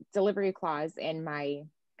a delivery clause in my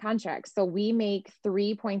contract. So we make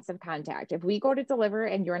 3 points of contact. If we go to deliver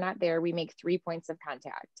and you're not there, we make 3 points of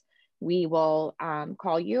contact. We will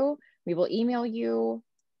call you, we will email you,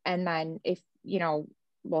 and then if,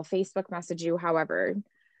 we'll Facebook message you, however.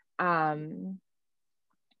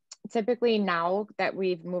 Typically now that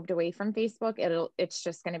we've moved away from Facebook, it's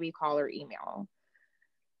just going to be call or email.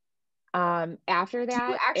 After that,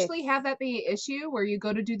 do you actually have that be an issue where you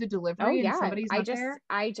go to do the delivery and somebody's not there?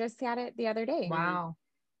 I just had it the other day. Wow.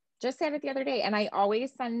 Just had it the other day. And I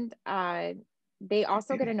always send, they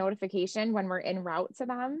also get a notification when we're en route to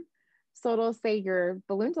them. So it'll say your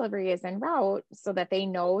balloon delivery is en route, so that they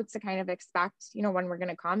know to kind of expect, when we're going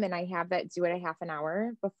to come. And I have that due at a half an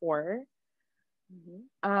hour before.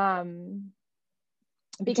 Because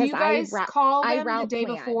do you guys call them the day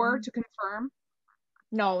plan before to confirm?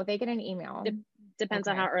 No, they get an email. Depends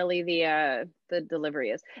on how early the delivery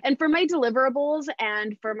is. And for my deliverables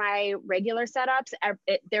and for my regular setups,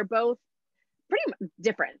 they're both pretty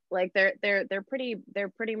different. Like they're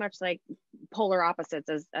pretty much like polar opposites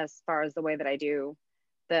as far as the way that I do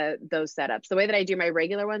those setups. The way that I do my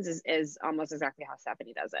regular ones is almost exactly how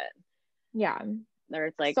Stephanie does it. Yeah.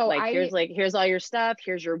 There it's here's all your stuff,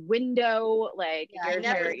 here's your window, here's I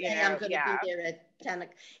never your, say I'm going to be there at 10.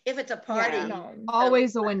 If it's a party,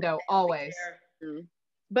 always a window, always.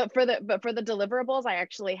 But for the deliverables, I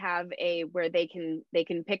actually have where they can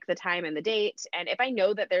pick the time and the date. And if I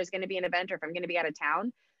know that there's going to be an event or if I'm going to be out of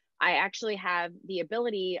town, I actually have the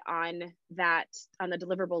ability on the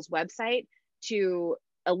deliverables website to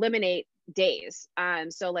eliminate days.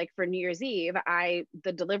 So like for New Year's Eve,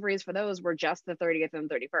 the deliveries for those were just the 30th and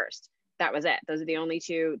 31st. That was it. Those are the only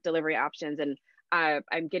 2 delivery options. And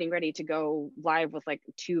I'm getting ready to go live with like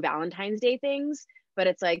 2 Valentine's Day things. But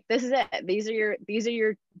it's like, this is it. These are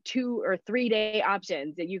your 2 or 3 day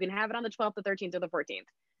options that you can have it on the 12th, the 13th, or the 14th.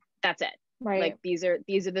 That's it. Right. Like these are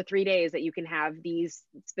the 3 days that you can have these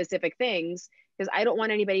specific things, because I don't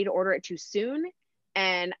want anybody to order it too soon,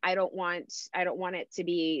 and I don't want it to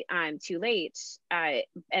be too late.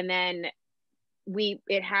 And then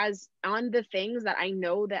it has on the things that I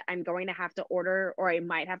know that I'm going to have to order, or I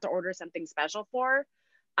might have to order something special for.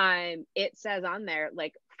 It says on there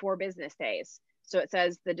like 4 business days. So it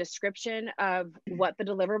says the description of what the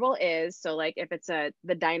deliverable is. So like if it's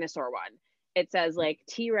the dinosaur one, it says like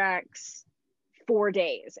T-Rex 4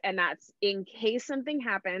 days. And that's in case something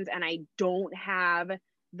happens and I don't have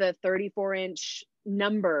the 34-inch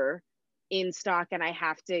number in stock and I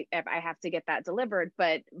have to get that delivered.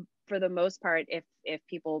 But for the most part, if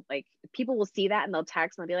people will see that and they'll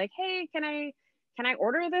text and they'll be like, hey, can I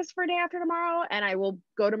order this for day after tomorrow? And I will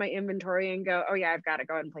go to my inventory and go, oh yeah, I've got to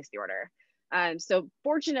go ahead and place the order. So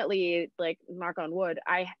fortunately, like knock on wood,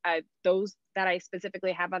 those that I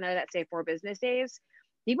specifically have on there that say 4 business days,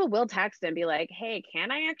 people will text and be like, hey,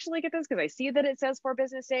 can I actually get this? Because I see that it says 4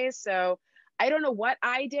 business days. So I don't know what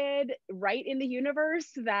I did right in the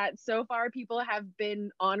universe that so far people have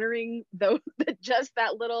been honoring just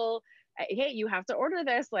that little, hey, you have to order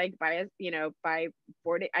this like by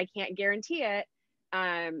 4 days. I can't guarantee it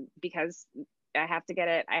because have to get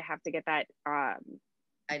it. I have to get that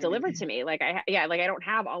delivered to me. Like I don't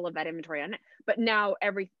have all of that inventory on it, but now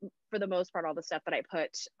for the most part, all the stuff that I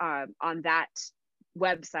put on that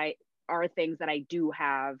website are things that I do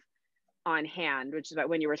have on hand, which is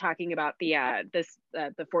when you were talking about the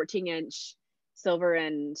 14-inch silver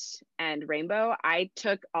and rainbow. I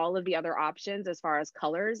took all of the other options as far as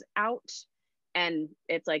colors out, and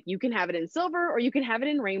it's like, you can have it in silver or you can have it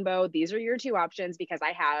in rainbow. These are your two options, because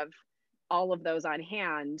I have all of those on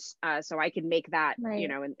hand, so I can make that, Right.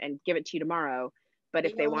 and give it to you tomorrow. But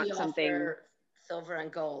if they want something silver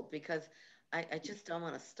and gold, because I just don't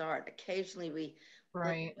want to start. Occasionally we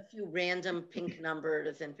Right. a few random pink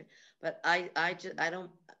numbers, but I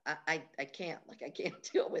can't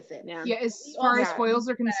deal with it. Yeah, as far as foils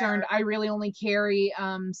are concerned, I really only carry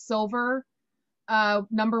silver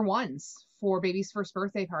number ones for baby's first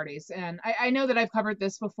birthday parties. And I know that I've covered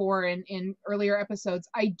this before in earlier episodes.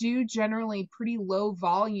 I do generally pretty low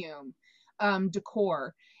volume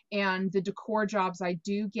decor. And the decor jobs I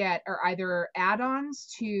do get are either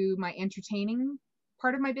add-ons to my entertaining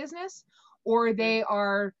part of my business, or they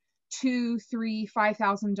are $2,000, $3,000,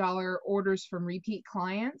 $5,000 orders from repeat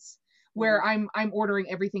clients, where I'm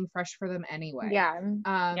ordering everything fresh for them anyway.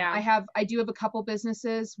 I do have a couple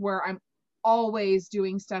businesses where I'm always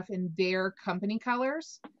doing stuff in their company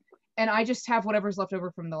colors, and I just have whatever's left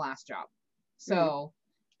over from the last job. So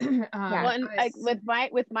with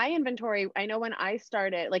my inventory, I know when I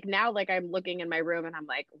started, like now, like I'm looking in my room and I'm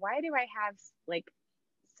like, why do I have like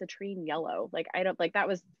citrine yellow? Like I don't, like, that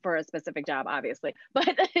was for a specific job, obviously, but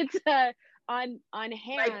it's on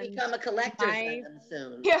hand. Might become a collector's item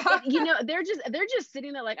soon. Yeah. They're just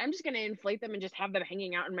sitting there, like, I'm just going to inflate them and just have them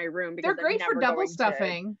hanging out in my room, because they're great for double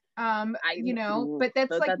stuffing. But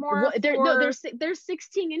that's like more they're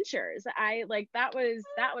 16 inches. That was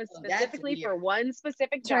specifically for one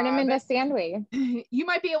specific job. Turn them into Sandway. You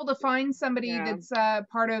might be able to find somebody that's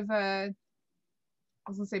part of I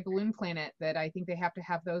was gonna say Balloon Planet, that I think they have to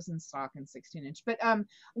have those in stock in 16-inch. But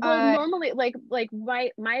normally, like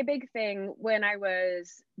my big thing when I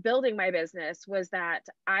was building my business was that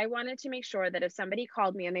I wanted to make sure that if somebody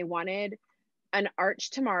called me and they wanted an arch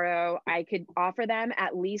tomorrow, I could offer them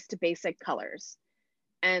at least basic colors.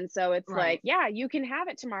 And so it's like, yeah, you can have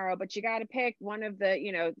it tomorrow, but you got to pick one of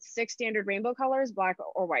the 6 standard rainbow colors, black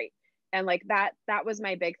or white. And like that was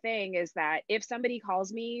my big thing, is that if somebody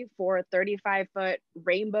calls me for a 35-foot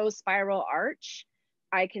rainbow spiral arch,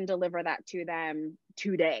 I can deliver that to them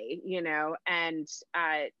today, and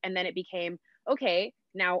then it became, okay,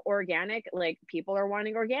 now organic, like people are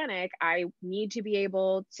wanting organic. I need to be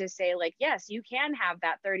able to say, like, yes, you can have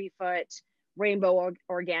that 30-foot rainbow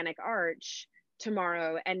organic arch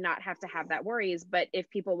tomorrow and not have to have that worries. But if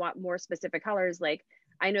people want more specific colors, like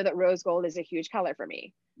I know that rose gold is a huge color for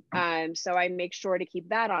me. So I make sure to keep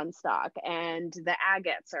that on stock, and the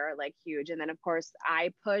agates are like huge. And then of course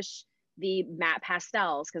I push the matte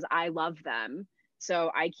pastels because I love them.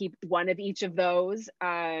 So I keep one of each of those.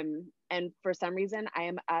 And for some reason I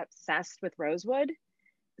am obsessed with rosewood.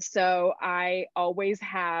 So I always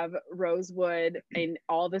have rosewood in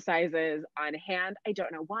all the sizes on hand. I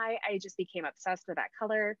don't know why. I just became obsessed with that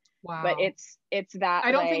color. Wow. But it's that.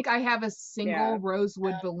 I don't think I have a single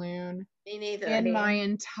rosewood balloon in my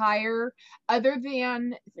entire, other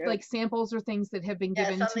than like samples or things that have been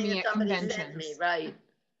given to me at conventions. Right.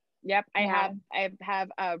 Yep. I have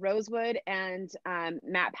rosewood and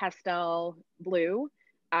matte pastel blue.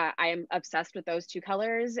 I am obsessed with those two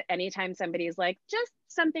colors. Anytime somebody's like, just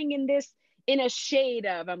something in a shade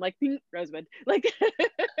of, I'm like, rosewood. Like,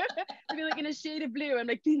 I'd be like, in a shade of blue. I'm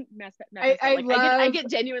like, I get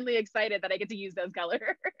genuinely excited that I get to use those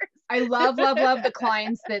colors. I love the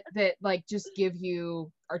clients that like just give you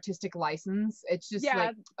artistic license. It's just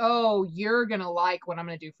like, oh, you're gonna like what I'm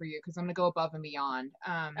gonna do for you, because I'm gonna go above and beyond.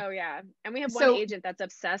 Oh yeah, and we have one agent that's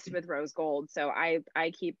obsessed with rose gold, so I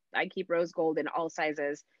keep rose gold in all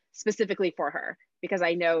sizes specifically for her, because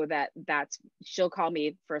I know that's she'll call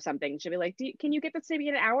me for something. She'll be like, can you get this to me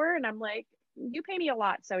in an hour? And I'm like, you pay me a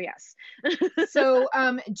lot, so yes. So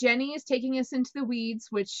Jenny is taking us into the weeds,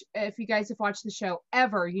 which if you guys have watched the show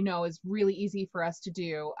ever, is really easy for us to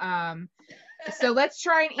do. So let's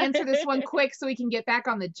try and answer this one quick so we can get back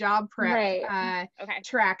on the job prep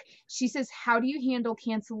track. She says, how do you handle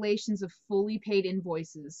cancellations of fully paid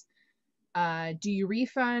invoices? Do you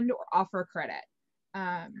refund or offer credit?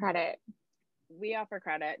 Credit. We offer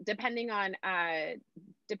credit depending on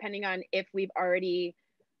if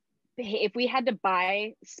we had to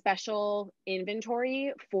buy special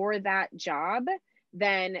inventory for that job,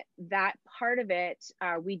 then that part of it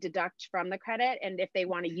we deduct from the credit. And if they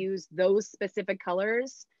want to use those specific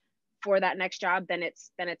colors for that next job, then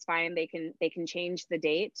it's fine. They can change the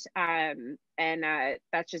date. And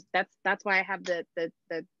that's why I have the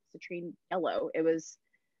citrine yellow. It was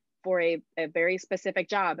for a very specific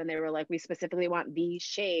job, and they were like, we specifically want these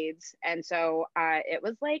shades. And so it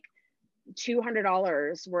was like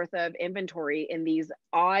 $200 worth of inventory in these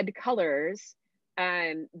odd colors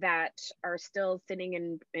that are still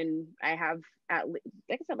sitting in I have at, like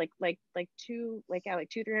I said, like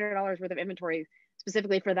 $200-$300 worth of inventory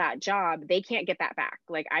specifically for that job. They can't get that back.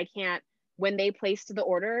 Like I can't, when they placed the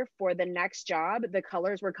order for the next job, the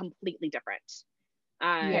colors were completely different.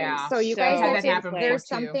 Yeah. So you guys had have that happen to, there's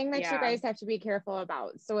before, too. something that Yeah. you guys have to be careful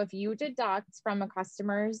about. So if you deduct from a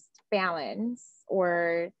customer's balance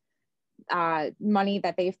or money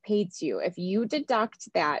that they've paid to you, if you deduct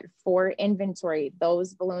that for inventory,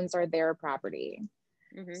 those balloons are their property.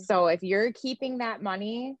 So if you're keeping that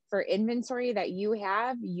money for inventory that you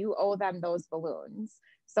have, you owe them those balloons.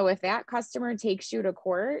 So if that customer takes you to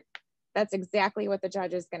court, that's exactly what the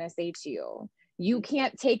judge is going to say to you. You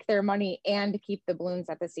can't take their money and keep the balloons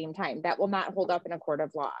at the same time. That will not hold up in a court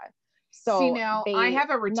of law. So see, now I have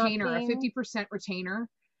a retainer, a nothing- 50% retainer,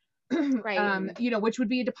 right. you know, which would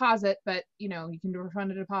be a deposit, but you know, you can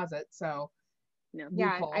refund a deposit. So No.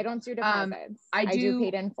 Yeah, loophole. I don't do deposits. I do do-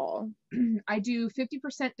 paid in full. I do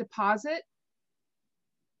 50% deposit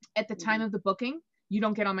at the time of the booking. You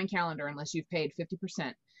don't get on my calendar unless you've paid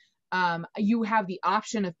 50%. You have the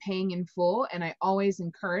option of paying in full, and I always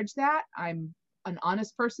encourage that. I'm an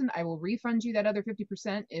honest person. I will refund you that other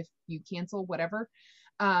 50% if you cancel, whatever.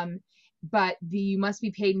 But you must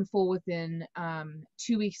be paid in full within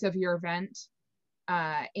 2 weeks of your event.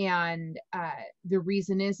 And the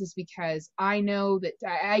reason is because I know that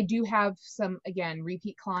I do have some, again,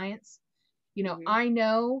 repeat clients. You know, I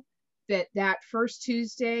know that first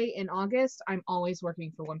Tuesday in August, I'm always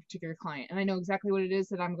working for one particular client, and I know exactly what it is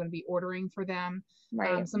that I'm going to be ordering for them.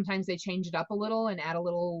 Right. Sometimes they change it up a little and add a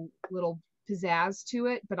little pizzazz to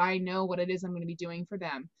it, but I know what it is I'm going to be doing for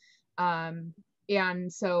them.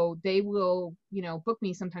 And so they will, you know, book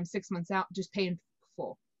me sometimes 6 months out, just pay in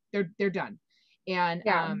full. They're done. And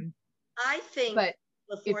Yeah. I think but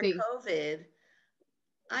before they- COVID,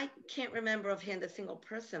 I can't remember offhand a single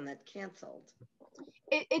person that canceled.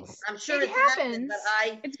 I'm sure it it's happened,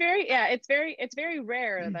 but It's very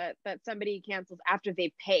rare that somebody cancels after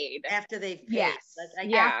they've paid. after they've paid. yes, Like,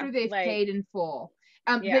 Yeah, after they've like- paid in full.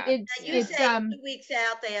 Yeah. But now you it's say 2 weeks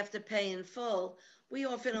out they have to pay in full. We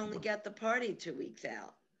often only get the party 2 weeks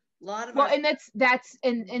out. A lot of well, us,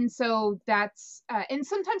 and so that's and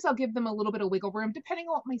sometimes I'll give them a little bit of wiggle room depending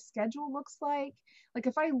on what my schedule looks like. Like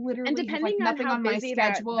if I literally And have depending like nothing on how on my busy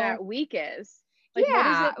schedule, that week is. Like,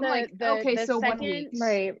 yeah, what is it? okay, the so 1 second, week.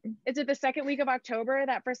 Right. Is it the second week of October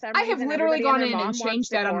that for some I reason have literally everybody gone and in their and mom wants changed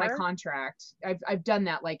to that on my pour? contract. I've done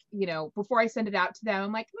that, like, you know, before I send it out to them,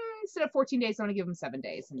 I'm like, instead of 14 days, I want to give them 7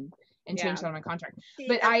 days and Yeah. change that on my contract. see,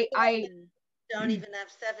 But and I don't even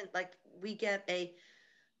have 7. Like we get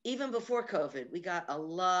even before COVID, we got a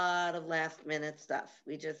lot of last minute stuff.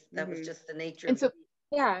 That was just the nature and of so it.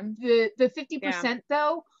 Yeah. the 50%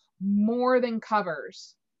 though more than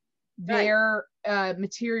covers their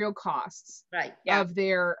material costs Right. Yeah. of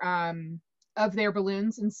their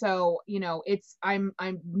balloons. And so, you know, I'm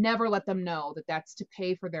never let them know that that's to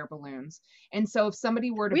pay for their balloons. And so if somebody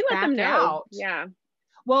were to We let them back know. out, Yeah.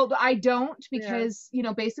 well, I don't, Yeah. because you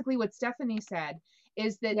know, basically what Stephanie said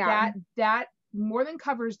is that Yeah. that more than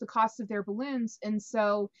covers the cost of their balloons. And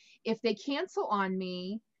so if they cancel on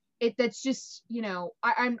me, that's just, you know,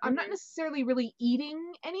 I'm not necessarily really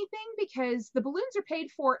eating anything because the balloons are paid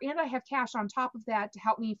for and I have cash on top of that to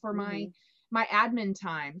help me for my admin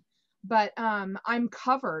time. But I'm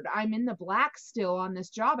covered. I'm in the black still on this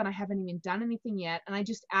job and I haven't even done anything yet. And I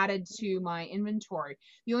just added to my inventory.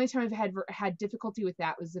 The only time I've had difficulty with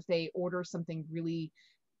that was if they order something really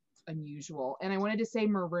unusual. And I wanted to say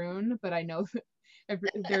maroon, but I know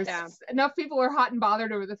there's enough people are hot and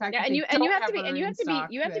bothered over the fact that you have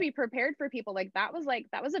to be be prepared for people. Like that was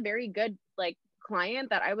a very good like client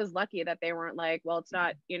that I was lucky that they weren't like, well, it's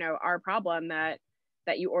not, you know, our problem that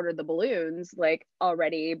you ordered the balloons like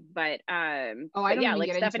already, but I don't yeah, even like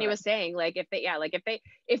get Stephanie into was saying, like if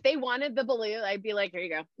they wanted the balloon, I'd be like, here you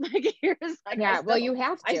go. Like here's like, Yeah. Well, you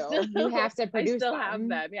have to. You have to I produce still them. have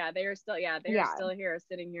them. Yeah, they're still still here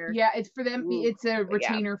sitting here. Yeah, it's for them. Ooh, It's a but yeah.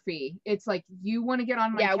 retainer fee. It's like you want to get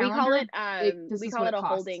on my Yeah, calendar. we call it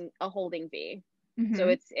a holding fee. So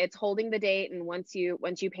it's holding the date, and once you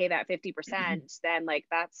pay that 50%, then like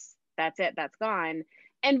that's it, that's gone.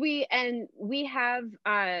 And we have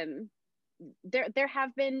there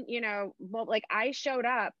have been, you know, well, like I showed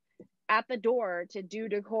up at the door to do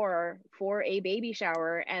decor for a baby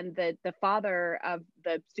shower, and the father of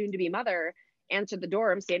the soon-to-be mother answered the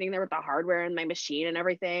door. I'm standing there with the hardware and my machine and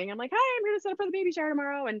everything. I'm like, hi, I'm here to set up for the baby shower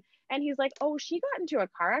tomorrow. And he's like, oh, she got into a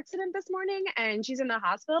car accident this morning and she's in the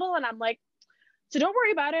hospital. And I'm like, so don't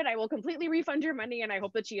worry about it. I will completely refund your money and I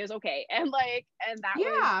hope that she is okay. And that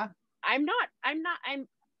was,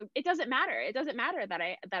 it doesn't matter. It doesn't matter that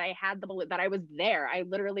I had that I was there. I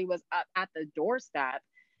literally was up at the doorstep.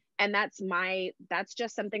 And that's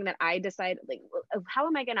just something that I decided, like, how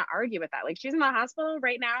am I going to argue with that? Like, she's in the hospital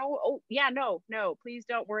right now. Oh yeah, no, please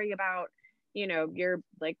don't worry about, you're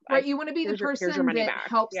like, right. You want to be the person that back.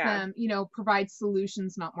 helps them, provide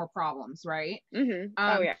solutions, not more problems. Right. Mm-hmm.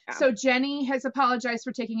 Oh yeah. So Jenny has apologized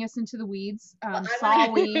for taking us into the weeds.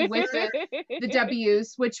 Sorry with the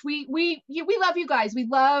W's, which we love you guys. We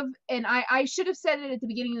love, and I should have said it at the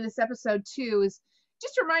beginning of this episode too, is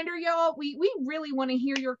just a reminder, y'all, we really want to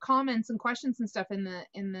hear your comments and questions and stuff in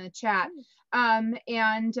the chat.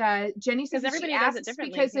 Jenny says that she asks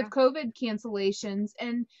because of COVID cancellations,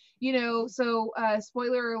 and so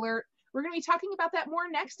spoiler alert, we're going to be talking about that more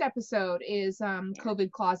next episode, is COVID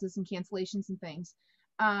clauses and cancellations and things.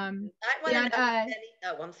 I'm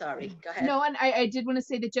sorry, go ahead. No, and I did want to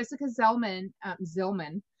say that Jessica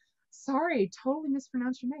Zillman, sorry, totally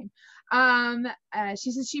mispronounced your name.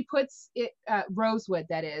 She says she puts it, Rosewood,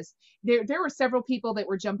 that is. There were several people that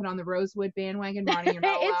were jumping on the Rosewood bandwagon. Ronnie, you're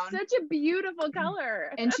not alone. It's such a beautiful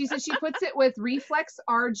color. And she says she puts it with Reflex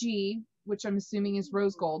RG, which I'm assuming is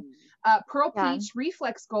rose gold, Pearl Peach,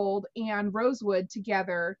 Reflex Gold, and Rosewood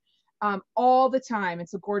together all the time.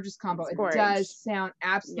 It's a gorgeous combo. It does sound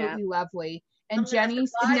absolutely lovely. And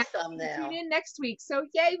Jenny's tune in next week. So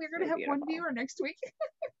yay, we're going to have one viewer next week.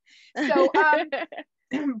 So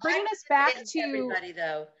bringing us back to everybody,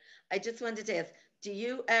 though, I just wanted to ask, do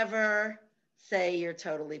you ever say you're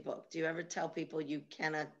totally booked? Do you ever tell people you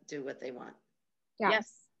cannot do what they want? Yes.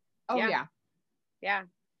 Oh yeah.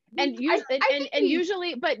 And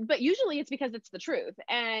usually, but usually it's because it's the truth,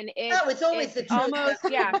 and it's always the truth.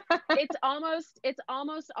 Almost, it's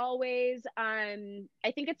almost always.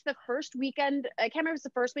 I think it's the first weekend. I can't remember if it's the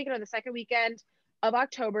first weekend or the second weekend of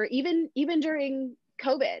October. Even during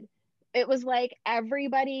COVID, it was like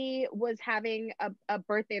everybody was having a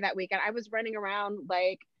birthday that weekend. I was running around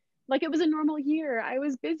like it was a normal year. I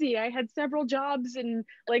was busy. I had several jobs and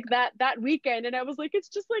like that weekend, and I was like, it's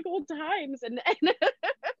just like old times. And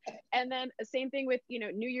and then same thing with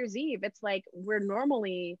New Year's Eve. It's like we're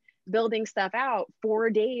normally building stuff out 4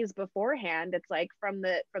 days beforehand. It's like from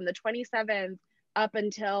the 27th up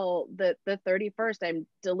until the 31st, I'm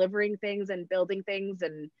delivering things and building things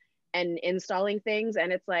and installing things.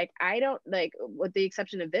 And it's like, I don't, like, with the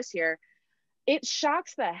exception of this year, it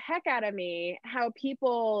shocks the heck out of me how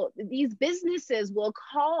these businesses will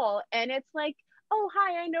call and it's like, oh,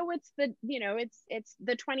 hi, I know it's it's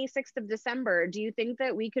the 26th of December. Do you think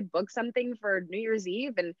that we could book something for New Year's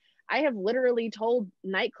Eve? And I have literally told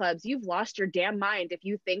nightclubs, you've lost your damn mind if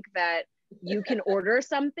you think that you can order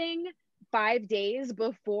something 5 days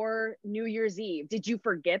before New Year's Eve. Did you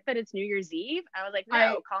forget that it's New Year's Eve? I was like,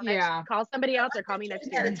 no, call somebody else or call me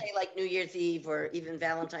next year. A day like New Year's Eve or even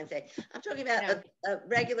Valentine's Day. I'm talking about a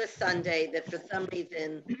regular Sunday that for some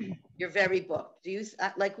reason you're very booked. Do you,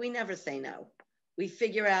 like, we never say no. We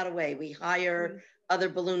figure out a way. We hire other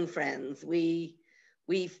balloon friends. We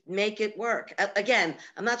make it work. Again,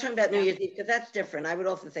 I'm not talking about New Year's Eve because that's different. I would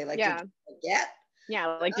also say, like, did you forget? Yeah,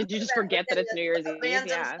 like, did you just forget that it's New Year's Eve?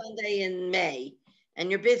 Yeah. Sunday in May,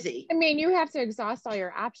 and you're busy. I mean, you have to exhaust all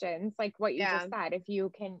your options, like what you just said. If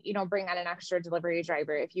you can, bring on an extra delivery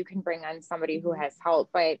driver, if you can bring on somebody who has help.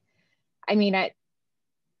 But I mean,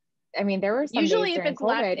 there were some usually days if it's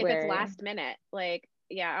COVID if it's last minute, like,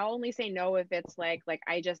 I'll only say no if it's like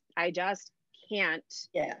I just can't.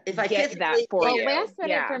 Yeah, if I get that for you. Last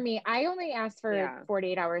minute for me, I only ask for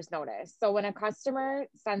 48 hours notice. So when a customer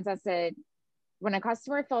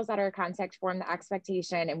fills out our contact form, the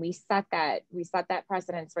expectation, and we set that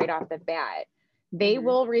precedence right off the bat, they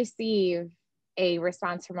will receive a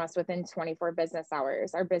response from us within 24 business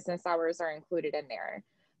hours. Our business hours are included in there.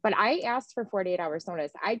 But I asked for 48 hours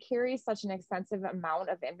notice. I carry such an extensive amount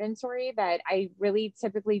of inventory that I really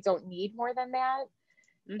typically don't need more than that.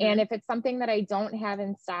 And if it's something that I don't have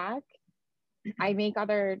in stock, I make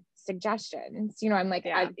other suggestions. I'm like,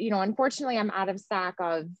 unfortunately, I'm out of stock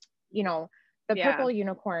of, the purple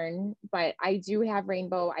unicorn, but I do have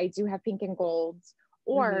rainbow, I do have pink and gold,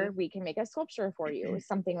 or we can make a sculpture for you,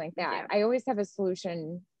 something like that. I always have a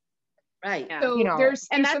solution. Right. Yeah. So there's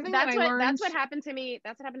something that's what happened to me.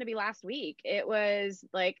 That's what happened to me last week. It was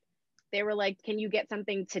like, they were like, can you get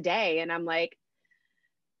something today? And I'm like,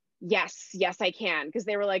 Yes, I can. Because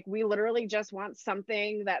they were like, we literally just want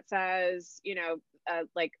something that says,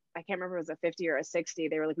 like, I can't remember if it was a 50 or a 60.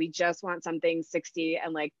 They were like, we just want something 60.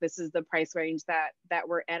 And like, this is the price range that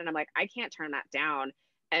we're in. And I'm like, I can't turn that down.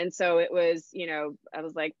 And so it was, I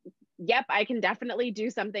was like, yep, I can definitely do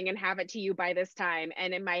something and have it to you by this time.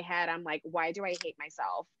 And in my head, I'm like, why do I hate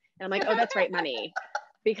myself? And I'm like, oh, that's right, money.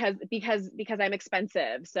 Because I'm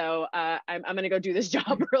expensive. So I'm gonna go do this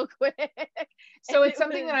job real quick. So it's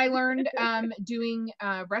something that I learned doing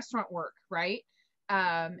restaurant work, right?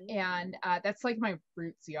 And that's like my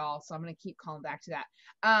roots, y'all. So I'm gonna keep calling back to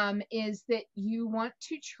that. Is that you want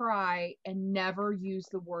to try and never use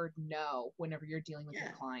the word no whenever you're dealing with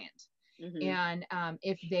a client. And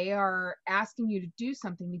if they are asking you to do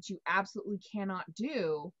something that you absolutely cannot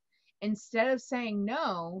do, instead of saying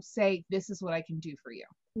no, say, this is what I can do for you.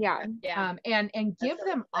 Yeah. And give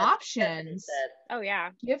them options. Oh yeah.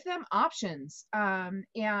 Give them options.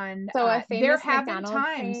 And so there have been McDonald's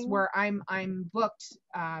times where I'm booked.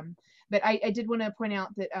 But I did want to point out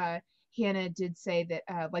that Hannah did say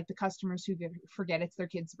that like the customers who forget it's their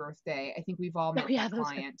kid's birthday. I think we've all met that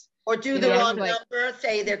client. Or do the wrong number,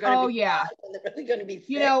 say they're going to be 5 and they're really going to be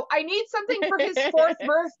 6. I need something for his 4th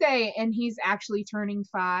birthday and he's actually turning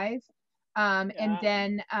 5. And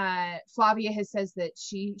then Flavia says that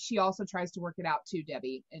she also tries to work it out too,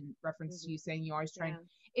 Debbie, in reference to you saying you always trying.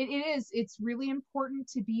 It's really important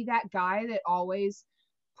to be that guy that always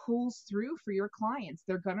pulls through for your clients.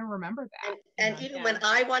 They're gonna remember that. And even when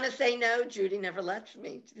I want to say no, Judy never lets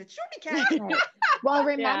me. She said, Judy can't. Well,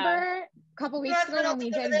 remember a couple weeks ago when we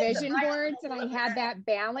did vision boards and I had that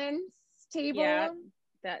balance table?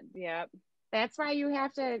 That's why you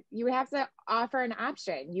have to offer an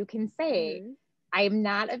option. You can say, I'm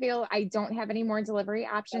not available. I don't have any more delivery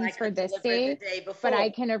options for this day, but I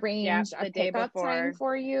can arrange a pickup time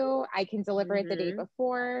for you. I can deliver it the day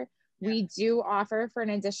before. We do offer for an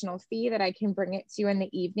additional fee that I can bring it to you in the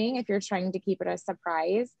evening if you're trying to keep it a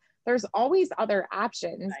surprise. There's always other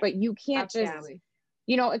options, but you can't just,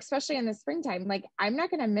 especially in the springtime, like I'm not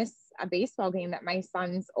going to miss a baseball game that my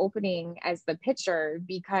son's opening as the pitcher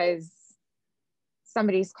because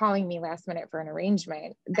somebody's calling me last minute for an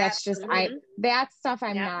arrangement. That's just, that's stuff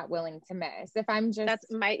I'm not willing to miss. If I'm just, that's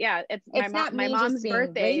my mom's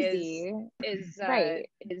birthday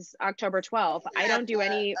is October 12th. I don't do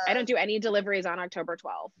any deliveries on October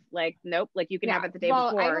 12th. Like, nope. Like you can have it the day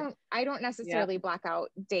before. I don't necessarily block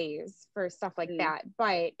out days for stuff like that.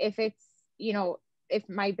 But if it's, if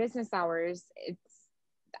my business hours,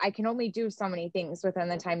 I can only do so many things within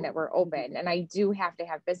the time that we're open, and I do have to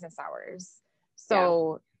have business hours.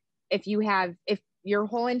 So if your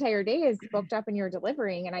whole entire day is booked up and you're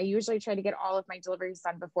delivering, and I usually try to get all of my deliveries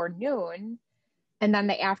done before noon, and then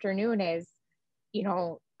the afternoon is,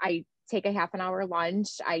 I take a half an hour lunch.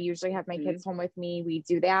 I usually have my kids home with me. We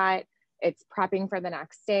do that. It's prepping for the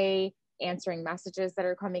next day, answering messages that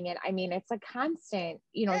are coming in. I mean, it's a constant,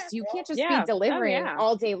 so you can't just be delivering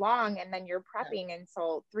all day long and then you're prepping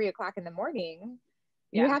until 3:00 in the morning.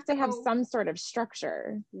 You have to have some sort of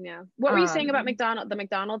structure. Yeah. What were you saying about the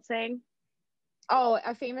McDonald's thing? Oh,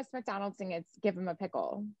 a famous McDonald's thing is give them a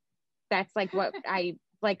pickle. That's like what I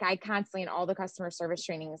constantly in all the customer service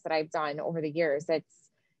trainings that I've done over the years,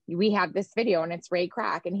 we have this video and it's Ray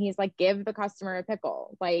Kroc and he's like, give the customer a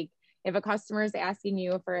pickle. Like if a customer is asking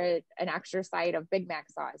you for an extra side of Big Mac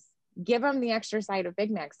sauce, give them the extra side of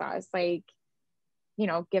Big Mac sauce. Like,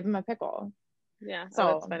 give them a pickle. Yeah,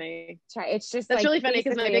 so that's funny. It's just that's really funny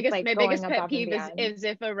because my biggest pet peeve is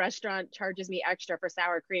if a restaurant charges me extra for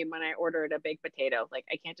sour cream when I ordered a baked potato. Like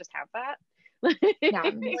I can't just have that. Or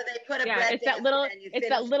they put a bread it's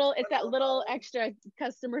that little extra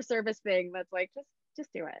customer service thing that's like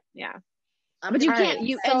just do it. Yeah, but you can't.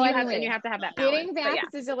 You have to have that balance. Getting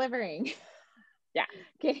back to delivering.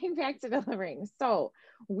 Getting back to delivering. So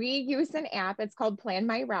we use an app. It's called Plan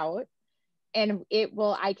My Route. And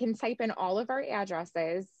I can type in all of our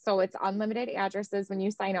addresses. So it's unlimited addresses when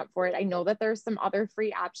you sign up for it. I know that there's some other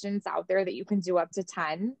free options out there that you can do up to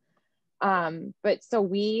 10. But so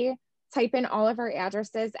we type in all of our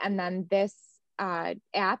addresses and then this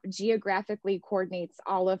app geographically coordinates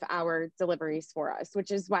all of our deliveries for us,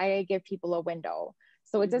 which is why I give people a window.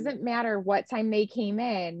 So it doesn't matter what time they came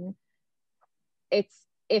in.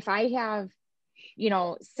 If I have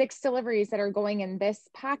 6 deliveries that are going in this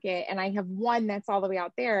pocket and I have one that's all the way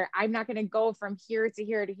out there, I'm not going to go from here to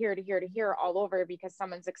here to here to here to here all over because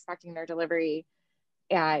someone's expecting their delivery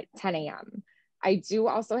at 10 a.m. I do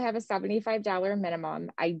also have a $75 minimum.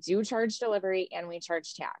 I do charge delivery and we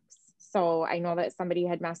charge tax. So I know that somebody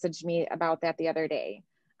had messaged me about that the other day.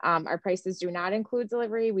 Our prices do not include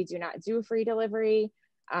delivery. We do not do free delivery.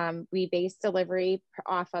 We base delivery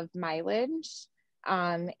off of mileage.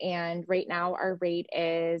 And right now our rate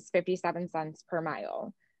is 57 cents per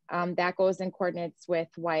mile. That goes in coordinates with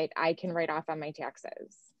what I can write off on my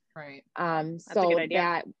taxes. Right. So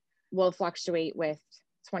that will fluctuate with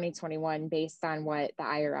 2021 based on what the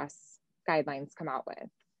IRS guidelines come out with.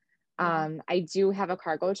 I do have a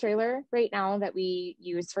cargo trailer right now that we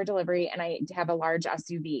use for delivery, and I have a large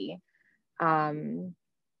SUV.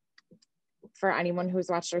 For anyone who's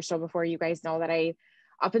watched our show before, you guys know that I,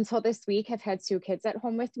 up until this week, have had 2 kids at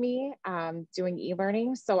home with me doing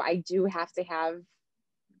e-learning. So I do have to have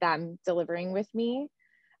them delivering with me.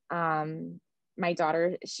 My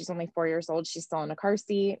daughter, she's only 4 years old. She's still in a car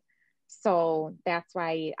seat. So that's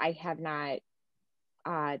why I have not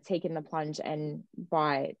taken the plunge and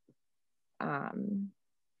bought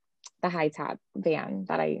the high top van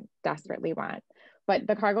that I desperately want. But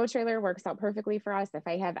the cargo trailer works out perfectly for us. If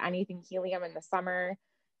I have anything helium in the summer,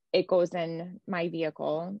 it goes in my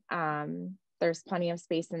vehicle. There's plenty of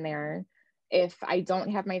space in there. If I don't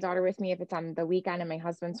have my daughter with me, if it's on the weekend and my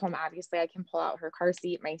husband's home, obviously I can pull out her car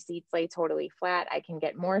seat. My seats lay totally flat. I can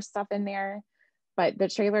get more stuff in there. But the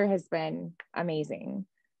trailer has been amazing.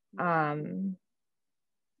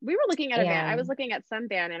 We were looking at a van. I was looking at some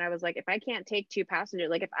van and I was like, if I can't take 2 passengers,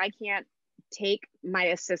 like if I can't take my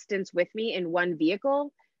assistants with me in one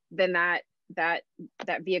vehicle, then that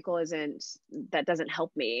vehicle doesn't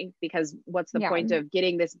help me, because what's the point of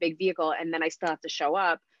getting this big vehicle and then I still have to show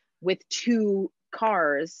up with 2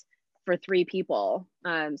 cars for 3 people.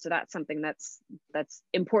 So that's something that's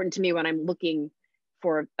important to me when I'm looking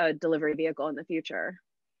for a delivery vehicle in the future.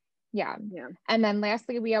 Yeah. And then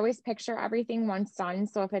lastly, we always picture everything once done.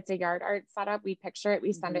 So if it's a yard art setup, we picture it,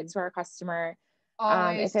 we send it to our customer.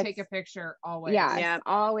 Always take a picture. Always. Yeah.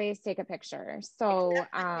 Always take a picture. So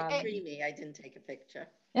McDreamy, I didn't take a picture.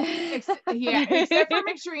 Except for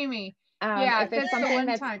McDreamy. If it's something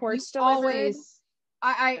that's porch delivered,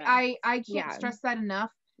 I can't stress that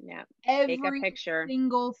enough. Yeah. Every take a picture.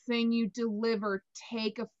 Single thing you deliver,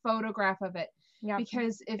 take a photograph of it. Yeah.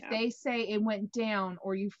 Because if they say it went down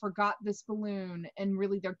or you forgot this balloon and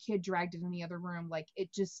really their kid dragged it in the other room, like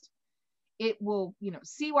it will,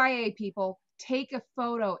 CYA people, take a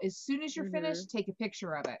photo as soon as you're finished, take a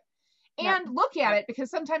picture of it and look at it, because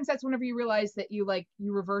sometimes that's whenever you realize that you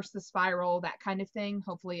reverse the spiral, that kind of thing.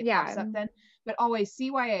 Hopefully it pops up then, but always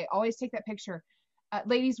CYA, always take that picture.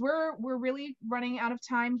 Ladies, we're really running out of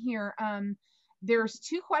time here. There's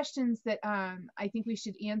 2 questions that I think we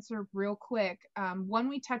should answer real quick. One,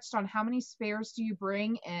 we touched on how many spares do you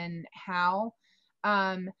bring and how.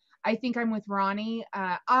 I think I'm with Ronnie.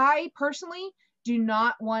 I personally do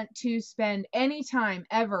not want to spend any time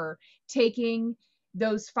ever taking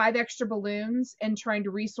those 5 extra balloons and trying to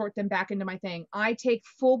resort them back into my thing. I take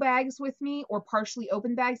full bags with me or partially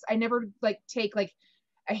open bags. I never take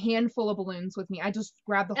a handful of balloons with me. I just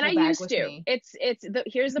grab the whole bag with me.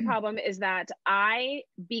 Here's the problem is that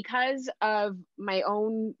because of my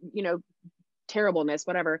own, terribleness,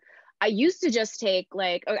 whatever, I used to just take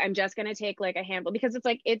I'm just going to take a handful, because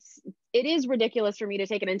it is ridiculous for me to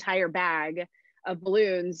take an entire bag of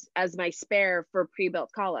balloons as my spare for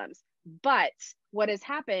pre-built columns. But what has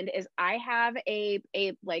happened is I have a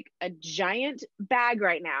giant bag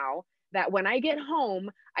right now that when I get home,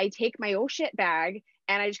 I take my oh shit bag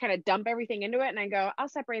and I just kind of dump everything into it and I go, I'll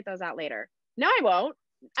separate those out later. No, I won't.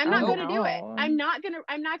 I'm not going to do it. I'm not going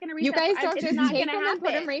to reset. You guys don't just take them and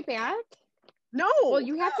put them right back? No. Well,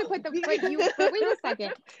 you have to put the, wait a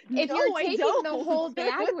second. If you're taking the whole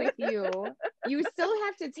bag with you, you still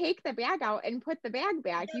have to take the bag out and put the bag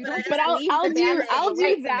back. You don't. But I'll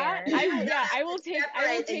do that. I will take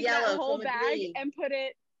that whole bag and put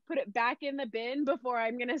it back in the bin before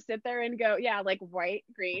I'm gonna sit there and go, white,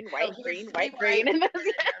 green, white, green, white, green.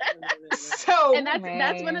 So and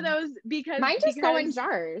that's one of those, because mine just go in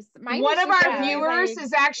jars. One of our viewers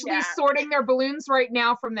is actually sorting their balloons right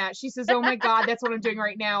now from that. She says, "Oh my God, that's what I'm doing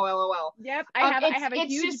right now." LOL. Yep, I have a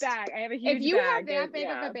huge bag. If you have that big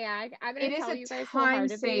of a bag, I'm gonna tell you guys time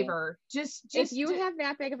saver. Just if you have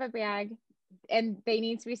that big of a bag and they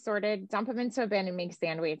need to be sorted, dump them into a bin and make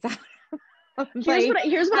sand weights out. Here's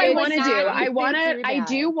what I want to do.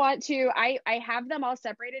 I have them all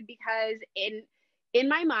separated because in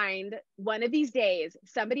my mind, one of these days,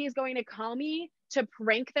 somebody is going to call me to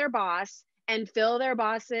prank their boss and fill their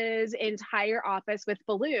boss's entire office with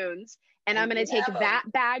balloons. And I'm going to take that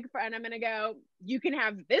bag and I'm going to go, you can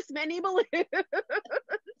have this many balloons.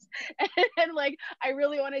 And like, I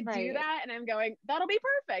really want to do Right. that. And I'm going, that'll be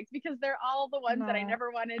perfect because they're all the ones that I No,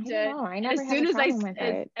 never wanted I to. don't know. I And never as had soon a as I, problem with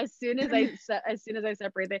it. as soon as I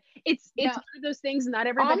separate it, it's No. one of those things. Not All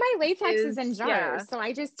everybody my latex is in jars, yeah. so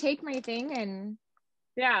I just take my thing and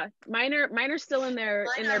Yeah, mine are still in their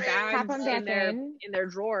Mine are in, bags, pop them back in their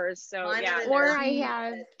drawers. So Mine yeah, are in or the I box.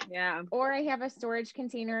 have yeah. I have a storage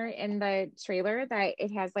container in the trailer that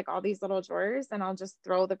it has like all these little drawers, and I'll just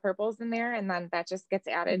throw the purples in there, and then that just gets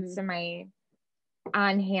added Mhm. to my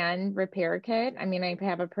on-hand repair kit. I mean, I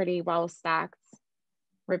have a pretty well-stocked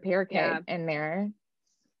repair kit Yeah. in there.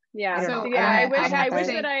 Yeah. I don't So, know. Yeah, I I don't have wish a I problem wish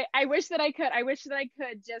with it. that I wish that I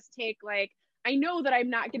could just take like, I know that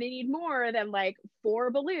I'm not going to need more than like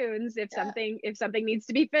 4 balloons if Yeah. something needs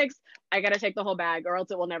to be fixed. I got to take the whole bag or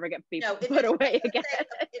else it will never get No, if put it's away just, again.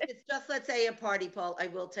 if it's just, let's say, a party pole, I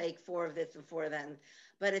will take 4 of this and 4 then.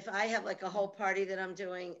 But if I have like a whole party that I'm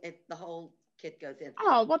doing, the whole kit goes in.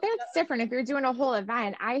 Oh, well, that's different. If you're doing a whole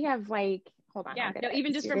event, I have like, hold on, Yeah, I'll get no, it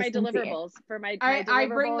even so just you for my guys can see. deliverables, for my I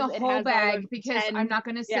bring the deliverables, it whole has all bag of because 10 I'm not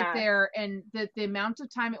going to sit yeah. there, and the amount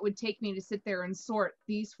of time it would take me to sit there and sort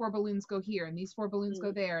these 4 balloons go here and these 4 balloons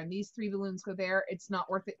go there and these 3 balloons go there. It's not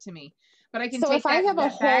worth it to me. But I can So take if I have a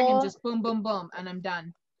that bag and whole, just boom, boom, boom, and I'm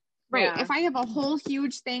done. right, Yeah. if I have a whole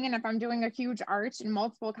huge thing and if I'm doing a huge arch and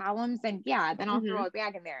multiple columns, then yeah, then I'll throw a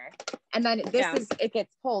bag in there. And then this Yeah. is, it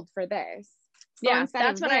gets pulled for this. So Yeah, instead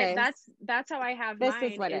that's of what this, that's how I have this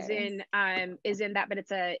mine is what is it is. in that, but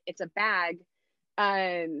it's a bag.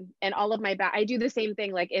 And all of my I do the same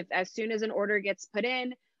thing. Like if as soon as an order gets put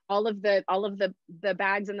in, all of the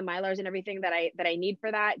bags and the Mylars and everything that I need for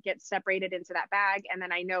that gets separated into that bag. And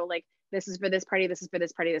then I know like this is for this party, this is for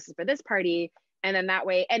this party, this is for this party. And then that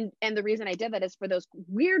way, and the reason I did that is for those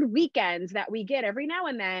weird weekends that we get every now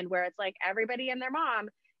and then where it's like everybody and their mom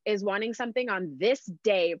is wanting something on this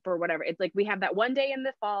day for whatever. It's like we have that one day in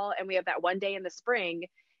the fall and we have that one day in the spring.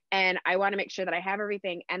 And I want to make sure that I have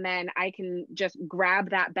everything. And then I can just grab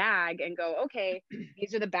that bag and go, okay,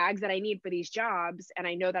 these are the bags that I need for these jobs. And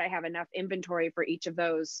I know that I have enough inventory for each of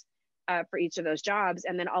those jobs.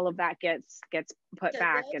 And then all of that gets put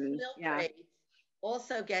back. And yeah.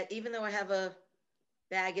 Also even though I have a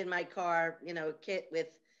bag in my car, a kit with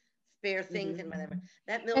spare things and whatever,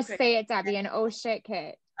 that milk Just crate. say it, Debbie, an oh shit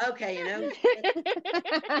kit. Okay, yeah,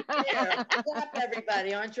 clap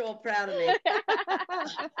everybody. Aren't you all proud of me?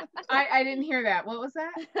 I didn't hear that. What was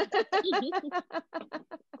that?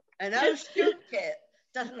 An oh shoot kit.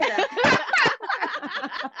 Doesn't sound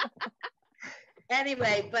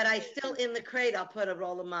anyway, but I still in the crate I'll put a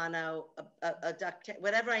roll of mono, a duct tape,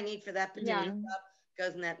 whatever I need for that particular job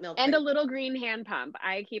goes in that milk and crate. a little green hand pump.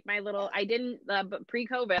 I keep my little I didn't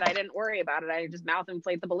pre-COVID I didn't worry about it. I just mouth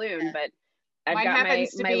inflate the balloon, but I've Mine got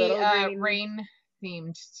happens to my be little green rain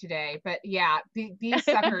themed today, but yeah, these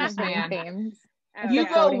suckers, man. Oh, You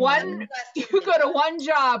yeah. go to one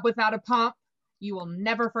job without a pump, you will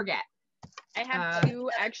never forget. I have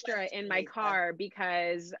 2 extra in my car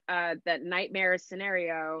because that nightmare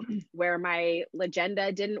scenario where my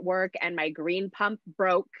Legenda didn't work and my green pump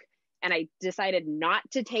broke, and I decided not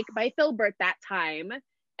to take my filbert that time,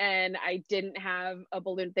 and I didn't have a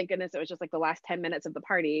balloon. Thank goodness it was just like the last 10 minutes of the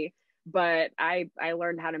party, but I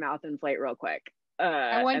learned how to mouth inflate real quick.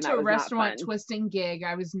 I went to a restaurant twisting gig.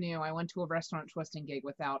 I was new. I went to a restaurant twisting gig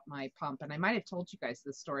without my pump. And I might have told you guys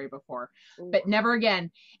this story before, but never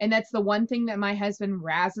again. And that's the one thing that my husband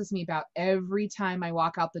razzes me about every time I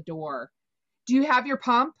walk out the door. Do you have your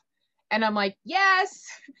pump? And I'm like, yes.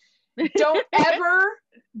 Don't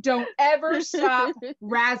ever stop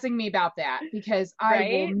razzing me about that, because I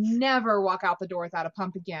will never walk out the door without a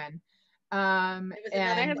pump again. And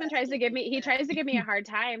my husband tries to give me a hard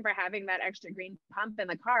time for having that extra green pump in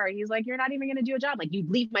the car. He's like, you're not even going to do a job. Like, you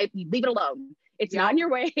leave it alone. It's not in your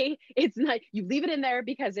way. It's not, you leave it in there,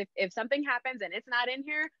 because if something happens and it's not in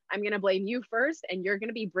here, I'm going to blame you first, and you're going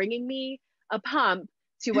to be bringing me a pump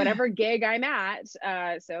to whatever gig I'm at.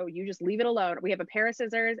 So you just leave it alone. We have a pair of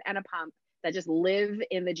scissors and a pump that just live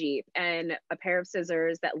in the Jeep, and a pair of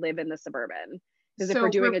scissors that live in the Suburban. Because if we're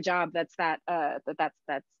doing a job that's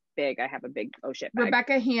big, I have a big oh shit bag.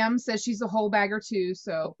 Rebecca Ham says she's a whole bagger too,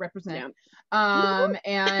 so represent. Yeah.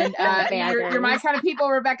 And you're my kind of people,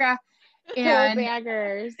 Rebecca. And whole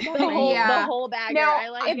baggers. The whole bagger. Now, I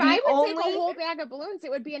like if I would take a whole bag of balloons,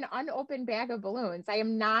 it would be an unopened bag of balloons. I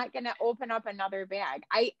am not gonna open up another bag.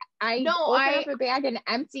 I open up a bag and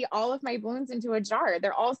empty all of my balloons into a jar.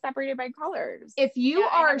 They're all separated by colors. If you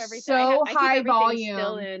are so high volume,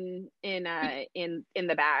 still in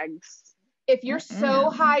the bags. If you're so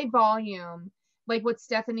high volume like what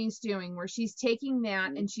Stephanie's doing, where she's taking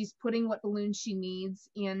that and she's putting what balloons she needs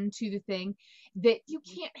into the thing that you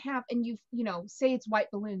can't have. And you know, say it's white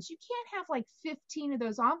balloons. You can't have like 15 of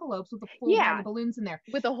those envelopes with a full bag of balloons in there.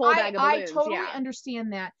 With a whole bag of balloons. I totally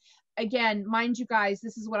understand that. Again, mind you guys,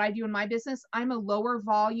 this is what I do in my business. I'm a lower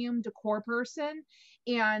volume decor person.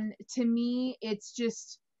 And to me, it's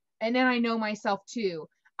just, and then I know myself too.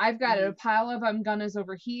 I've got a pile of I'm Gonnas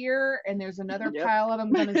over here, and there's another pile of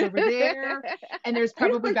I'm Gonnas over there, and there's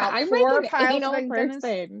probably about I'm 4 like piles of I'm person.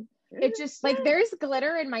 Gonnas. It just like there's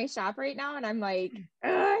glitter in my shop right now, and I'm like,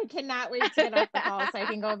 I cannot wait to get off the call so I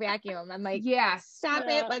can go vacuum. I'm like, stop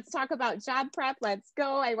it. Let's talk about job prep. Let's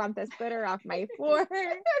go. I want this glitter off my floor.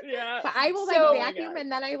 But I will like vacuum,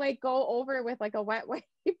 and then I like go over with like a wet wipe.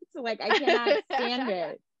 So like I cannot stand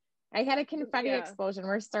it. I had a confetti explosion.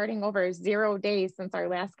 We're starting over 0 days since our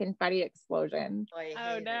last confetti explosion.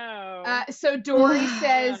 Oh no. So Dory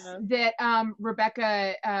says that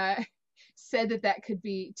Rebecca said that could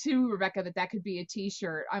be to Rebecca that could be a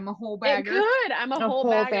t-shirt. I'm a whole bagger. It could. I'm a whole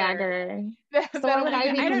bagger. So what would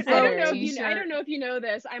I be I don't considered? know if you know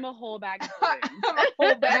this. I'm a whole bag of I'm a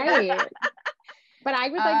whole bagger. Right. But I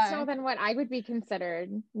would like to know then what I would be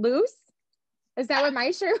considered. Loose? Is that what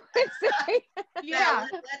my shirt would say? Yeah.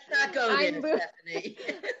 Let's not go there, Stephanie.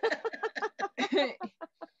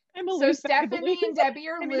 So Stephanie and Debbie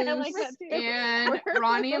are loose, like and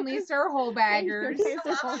Ronnie and Lisa are whole baggers.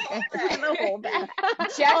 Jessica,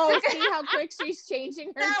 oh, see how quick she's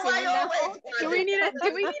changing her tune now? Do we need our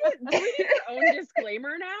own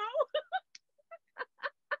disclaimer now?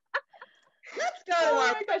 Let's go to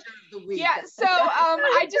our picture of the week. Yeah, so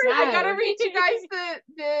I gotta read you guys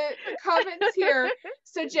the comments here.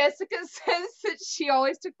 So Jessica says that she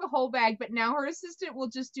always took the whole bag, but now her assistant will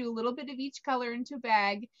just do a little bit of each color into a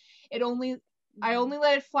bag. I only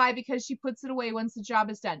let it fly because she puts it away once the job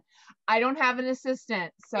is done. I don't have an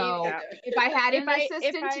assistant, so if I had an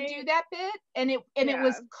assistant to do that bit, and it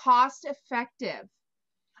was cost effective.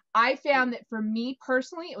 I found that for me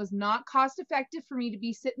personally, it was not cost effective for me to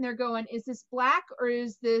be sitting there going, is this black or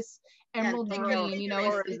is this emerald green? You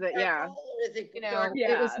know,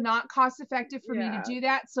 it was not cost effective for me to do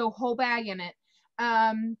that. So whole bag in it.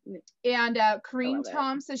 And Kareen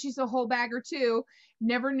Tom says she's a whole bagger too.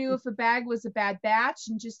 Never knew if a bag was a bad batch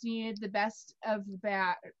and just needed the best of the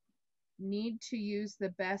bad. Need to use the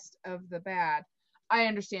best of the bad. I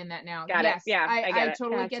understand that now. Got it. Yeah, I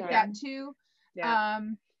totally get that too. Yeah.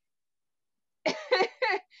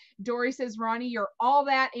 Dory says, Ronnie, you're all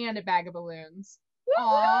that and a bag of balloons.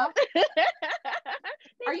 Aw.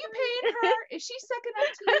 Are you paying her? Is she sucking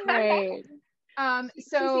up to you? Right.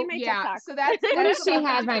 So yeah, so that's what does she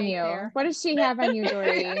have on you? What does she have on you,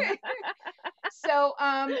 Dory? So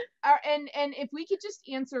and if we could just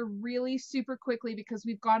answer really super quickly because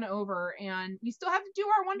we've gone over and we still have to do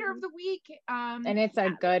our wonder of the week. And it's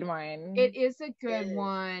a good one. It is a good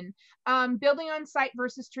one. Building on site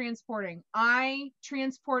versus transporting. I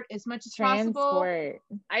transport as much as possible.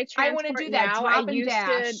 I want to do that. Drop and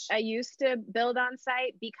dash. I used to build on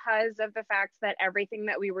site because of the fact that everything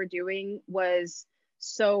that we were doing was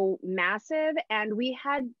so massive and we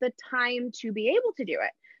had the time to be able to do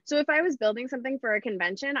it. So if I was building something for a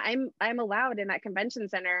convention, I'm allowed in that convention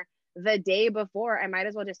center the day before. I might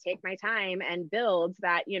as well just take my time and build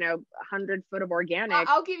that, 100-foot of organic.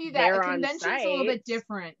 I'll give you that. A convention's a little bit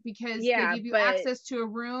different because they give you access to a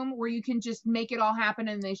room where you can just make it all happen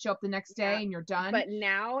and they show up the next day and you're done. But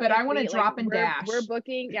now, I want to drop and dash. We're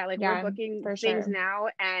booking, we're booking things now.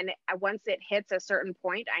 And once it hits a certain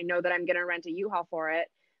point, I know that I'm going to rent a U-Haul for it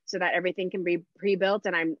so that everything can be pre-built.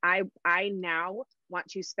 And I now want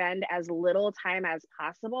to spend as little time as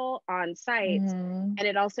possible on site. And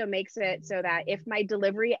it also makes it so that if my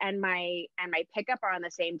delivery and my pickup are on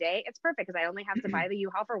the same day, it's perfect because I only have to buy the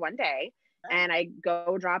U-Haul for one day and I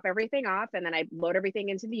go drop everything off and then I load everything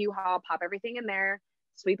into the U-Haul, pop everything in there,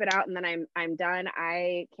 sweep it out, and then I'm done.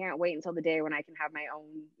 I can't wait until the day when I can have my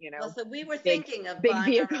own, so we were thinking of big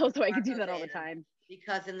vehicle so I could do that all the time.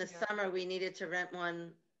 Because in the summer we needed to rent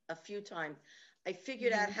one a few times. I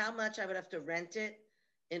figured out how much I would have to rent it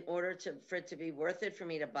in order for it to be worth it for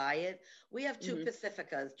me to buy it. We have two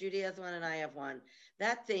Pacificas. Judy has one and I have one.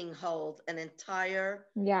 That thing holds an entire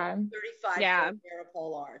 35-foot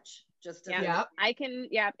Parapole arch. I can,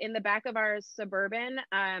 in the back of our Suburban,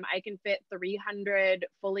 I can fit 300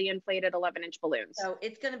 fully inflated 11-inch balloons. So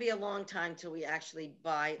it's going to be a long time till we actually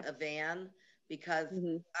buy a van because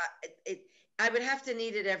I would have to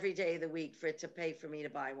need it every day of the week for it to pay for me to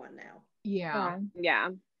buy one now. Yeah.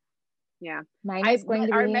 Mine is going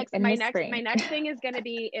to be in the spring. My next thing is going to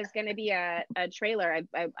be a trailer.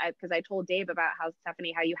 Because I told Dave about how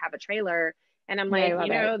Stephanie, how you have a trailer, And I'm Yeah, I like, love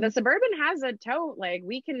you know, it. the Suburban has a tote. Like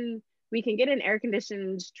we can get an air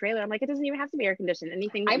conditioned trailer. I'm like, it doesn't even have to be air conditioned.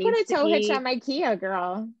 Anything that I put needs a to tow hitch be. on my Kia,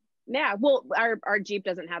 girl. Yeah, well, our Jeep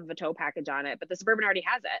doesn't have the tow package on it, but the Suburban already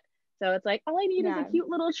has it. So it's like all I need is a Yeah. cute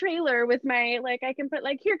little trailer with my, like, I can put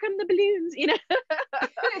like, here come the balloons, you know.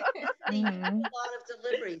 See, you have Mhm. a lot of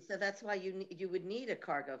deliveries, so that's why you would need a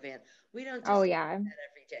cargo van. We don't Oh just do yeah. that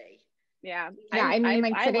every day. Yeah, Yeah, I mean,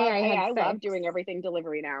 like today love, I had I love 6. doing everything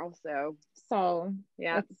delivery now. So So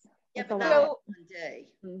yeah. Yeah, it's but a not lot. So, one day.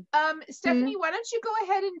 Stephanie, why don't you go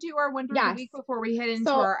ahead and do our Wonder of the Yes. Week before we head into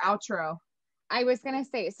So- our outro? I was gonna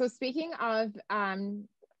say, so speaking of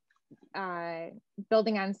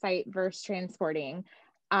building on site versus transporting,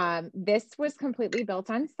 this was completely built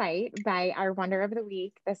on site by our Wonder of the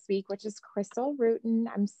Week this week, which is Crystal Rutan.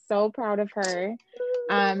 I'm so proud of her.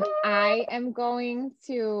 I am going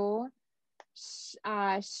to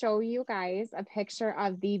show you guys a picture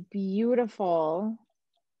of the beautiful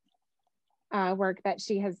work that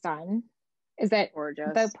she has done. Is it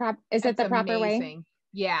Gorgeous. the prop? Is it That's the proper way? amazing.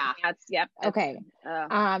 Yeah. That's, yep. Okay.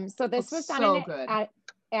 So this Looks was done so good.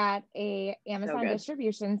 at a Amazon good.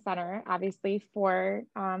 distribution center, obviously for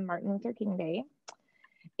Martin Luther King Day,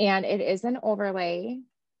 and it is an overlay.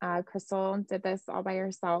 Crystal did this all by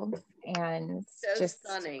herself, and So just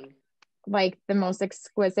stunning. like the most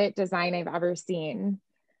exquisite design I've ever seen.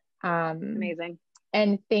 Amazing.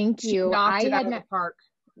 And thank She you. knocked I it had out of not. the park.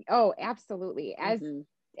 Oh, absolutely. Mhm.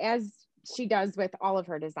 As she does with all of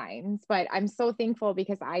her designs, but I'm so thankful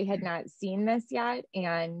because I had not seen this yet,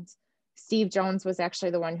 and Steve Jones was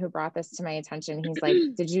actually the one who brought this to my attention. He's like,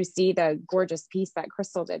 did you see the gorgeous piece that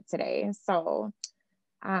Crystal did today? So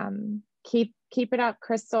keep it up,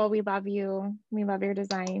 Crystal. We love you. We love your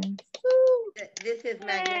designs. This is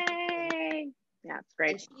magnificent. Yay! Yeah, it's And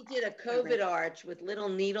great. she did a COVID arch with little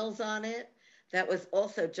needles on it. That was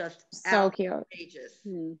also just So cute. outrageous.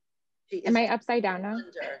 Hmm. She is Am I upside down now?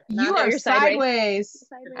 under. You Not are you're sideways.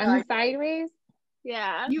 sideways. I'm sideways.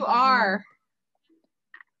 Yeah. You are.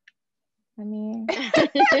 Let me.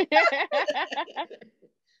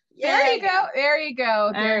 There you go. There you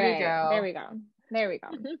go. There All you right, go. There we go. There we go.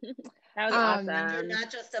 That was Under awesome.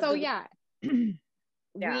 not just of So the yeah.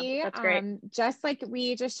 Yeah, We that's great. just like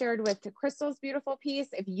we just shared with Crystal's beautiful piece,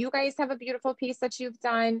 if you guys have a beautiful piece that you've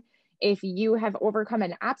done, if you have overcome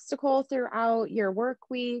an obstacle throughout your work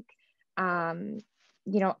week,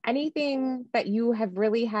 you know, anything that you have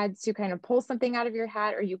really had to kind of pull something out of your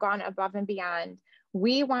hat or you've gone above and beyond,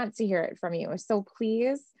 we want to hear it from you. So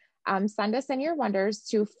please send us in your wonders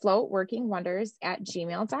to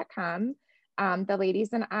floatworkingwonders@gmail.com. The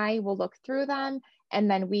ladies and I will look through them, and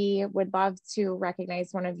then we would love to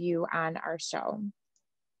recognize one of you on our show.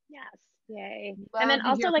 Yes. Yay. Love And then to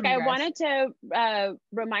also, hear like, from you I guys. wanted to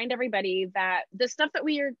remind everybody that the stuff that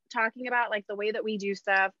we are talking about, like the way that we do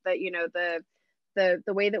stuff, that, you know, the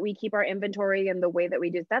way that we keep our inventory and the way that we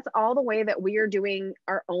do, that's all the way that we are doing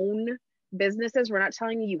our own businesses. We're not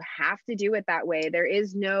telling you have to do it that way. There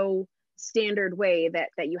is no standard way that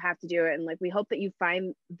you have to do it. And like, we hope that you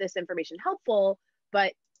find this information helpful,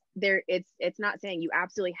 but it's not saying you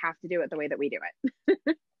absolutely have to do it the way that we do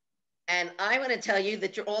it. And I want to tell you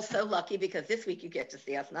that you're all so lucky because this week you get to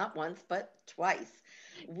see us not once, but twice.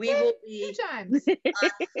 We will be 2 times. on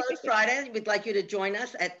Float Friday. We'd like you to join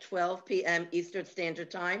us at 12 p.m. Eastern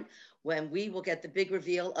Standard Time, when we will get the big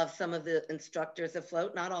reveal of some of the instructors of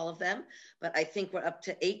Float, not all of them, but I think we're up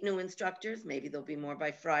to 8 new instructors. Maybe there'll be more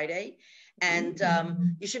by Friday. And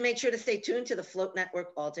you should make sure to stay tuned to the Float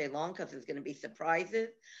Network all day long because there's going to be surprises.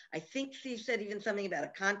 I think Steve said even something about a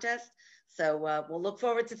contest. So we'll look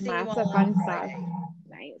forward to seeing Lots you all of fun on stuff. Friday.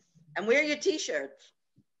 Nice. And wear your t-shirts.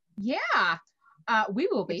 Yeah. We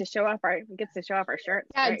will We be. get to show off our shirts.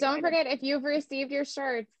 Yeah, Very don't excited. forget, if you've received your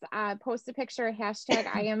shirts, post a picture,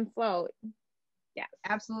 #IamFloat. Yes.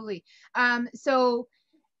 Absolutely. So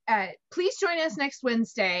please join us next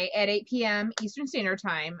Wednesday at 8 p.m. Eastern Standard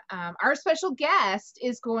Time. Our special guest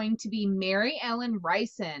is going to be Mary Ellen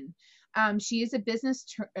Ryson. She is a business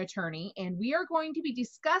attorney, and we are going to be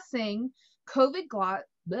discussing let me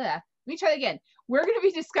try that again. We're going to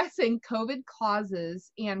be discussing COVID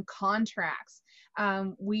clauses and contracts.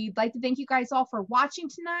 We'd like to thank you guys all for watching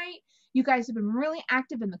tonight. You guys have been really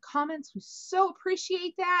active in the comments. We so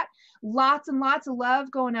appreciate that. Lots and lots of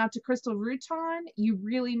love going out to Crystal Rutan. You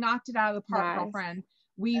really knocked it out of the park, Yes. girlfriend.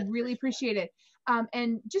 We That's really for sure. appreciate it.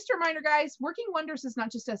 And just a reminder, guys, Working Wonders is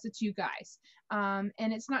not just us, it's you guys. And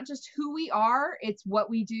it's not just who we are, it's what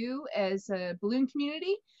we do as a balloon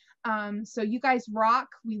community. So you guys rock.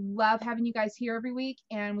 We love having you guys here every week,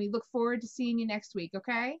 and we look forward to seeing you next week,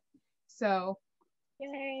 okay? So,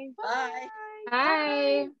 Yay. Bye.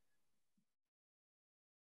 Bye.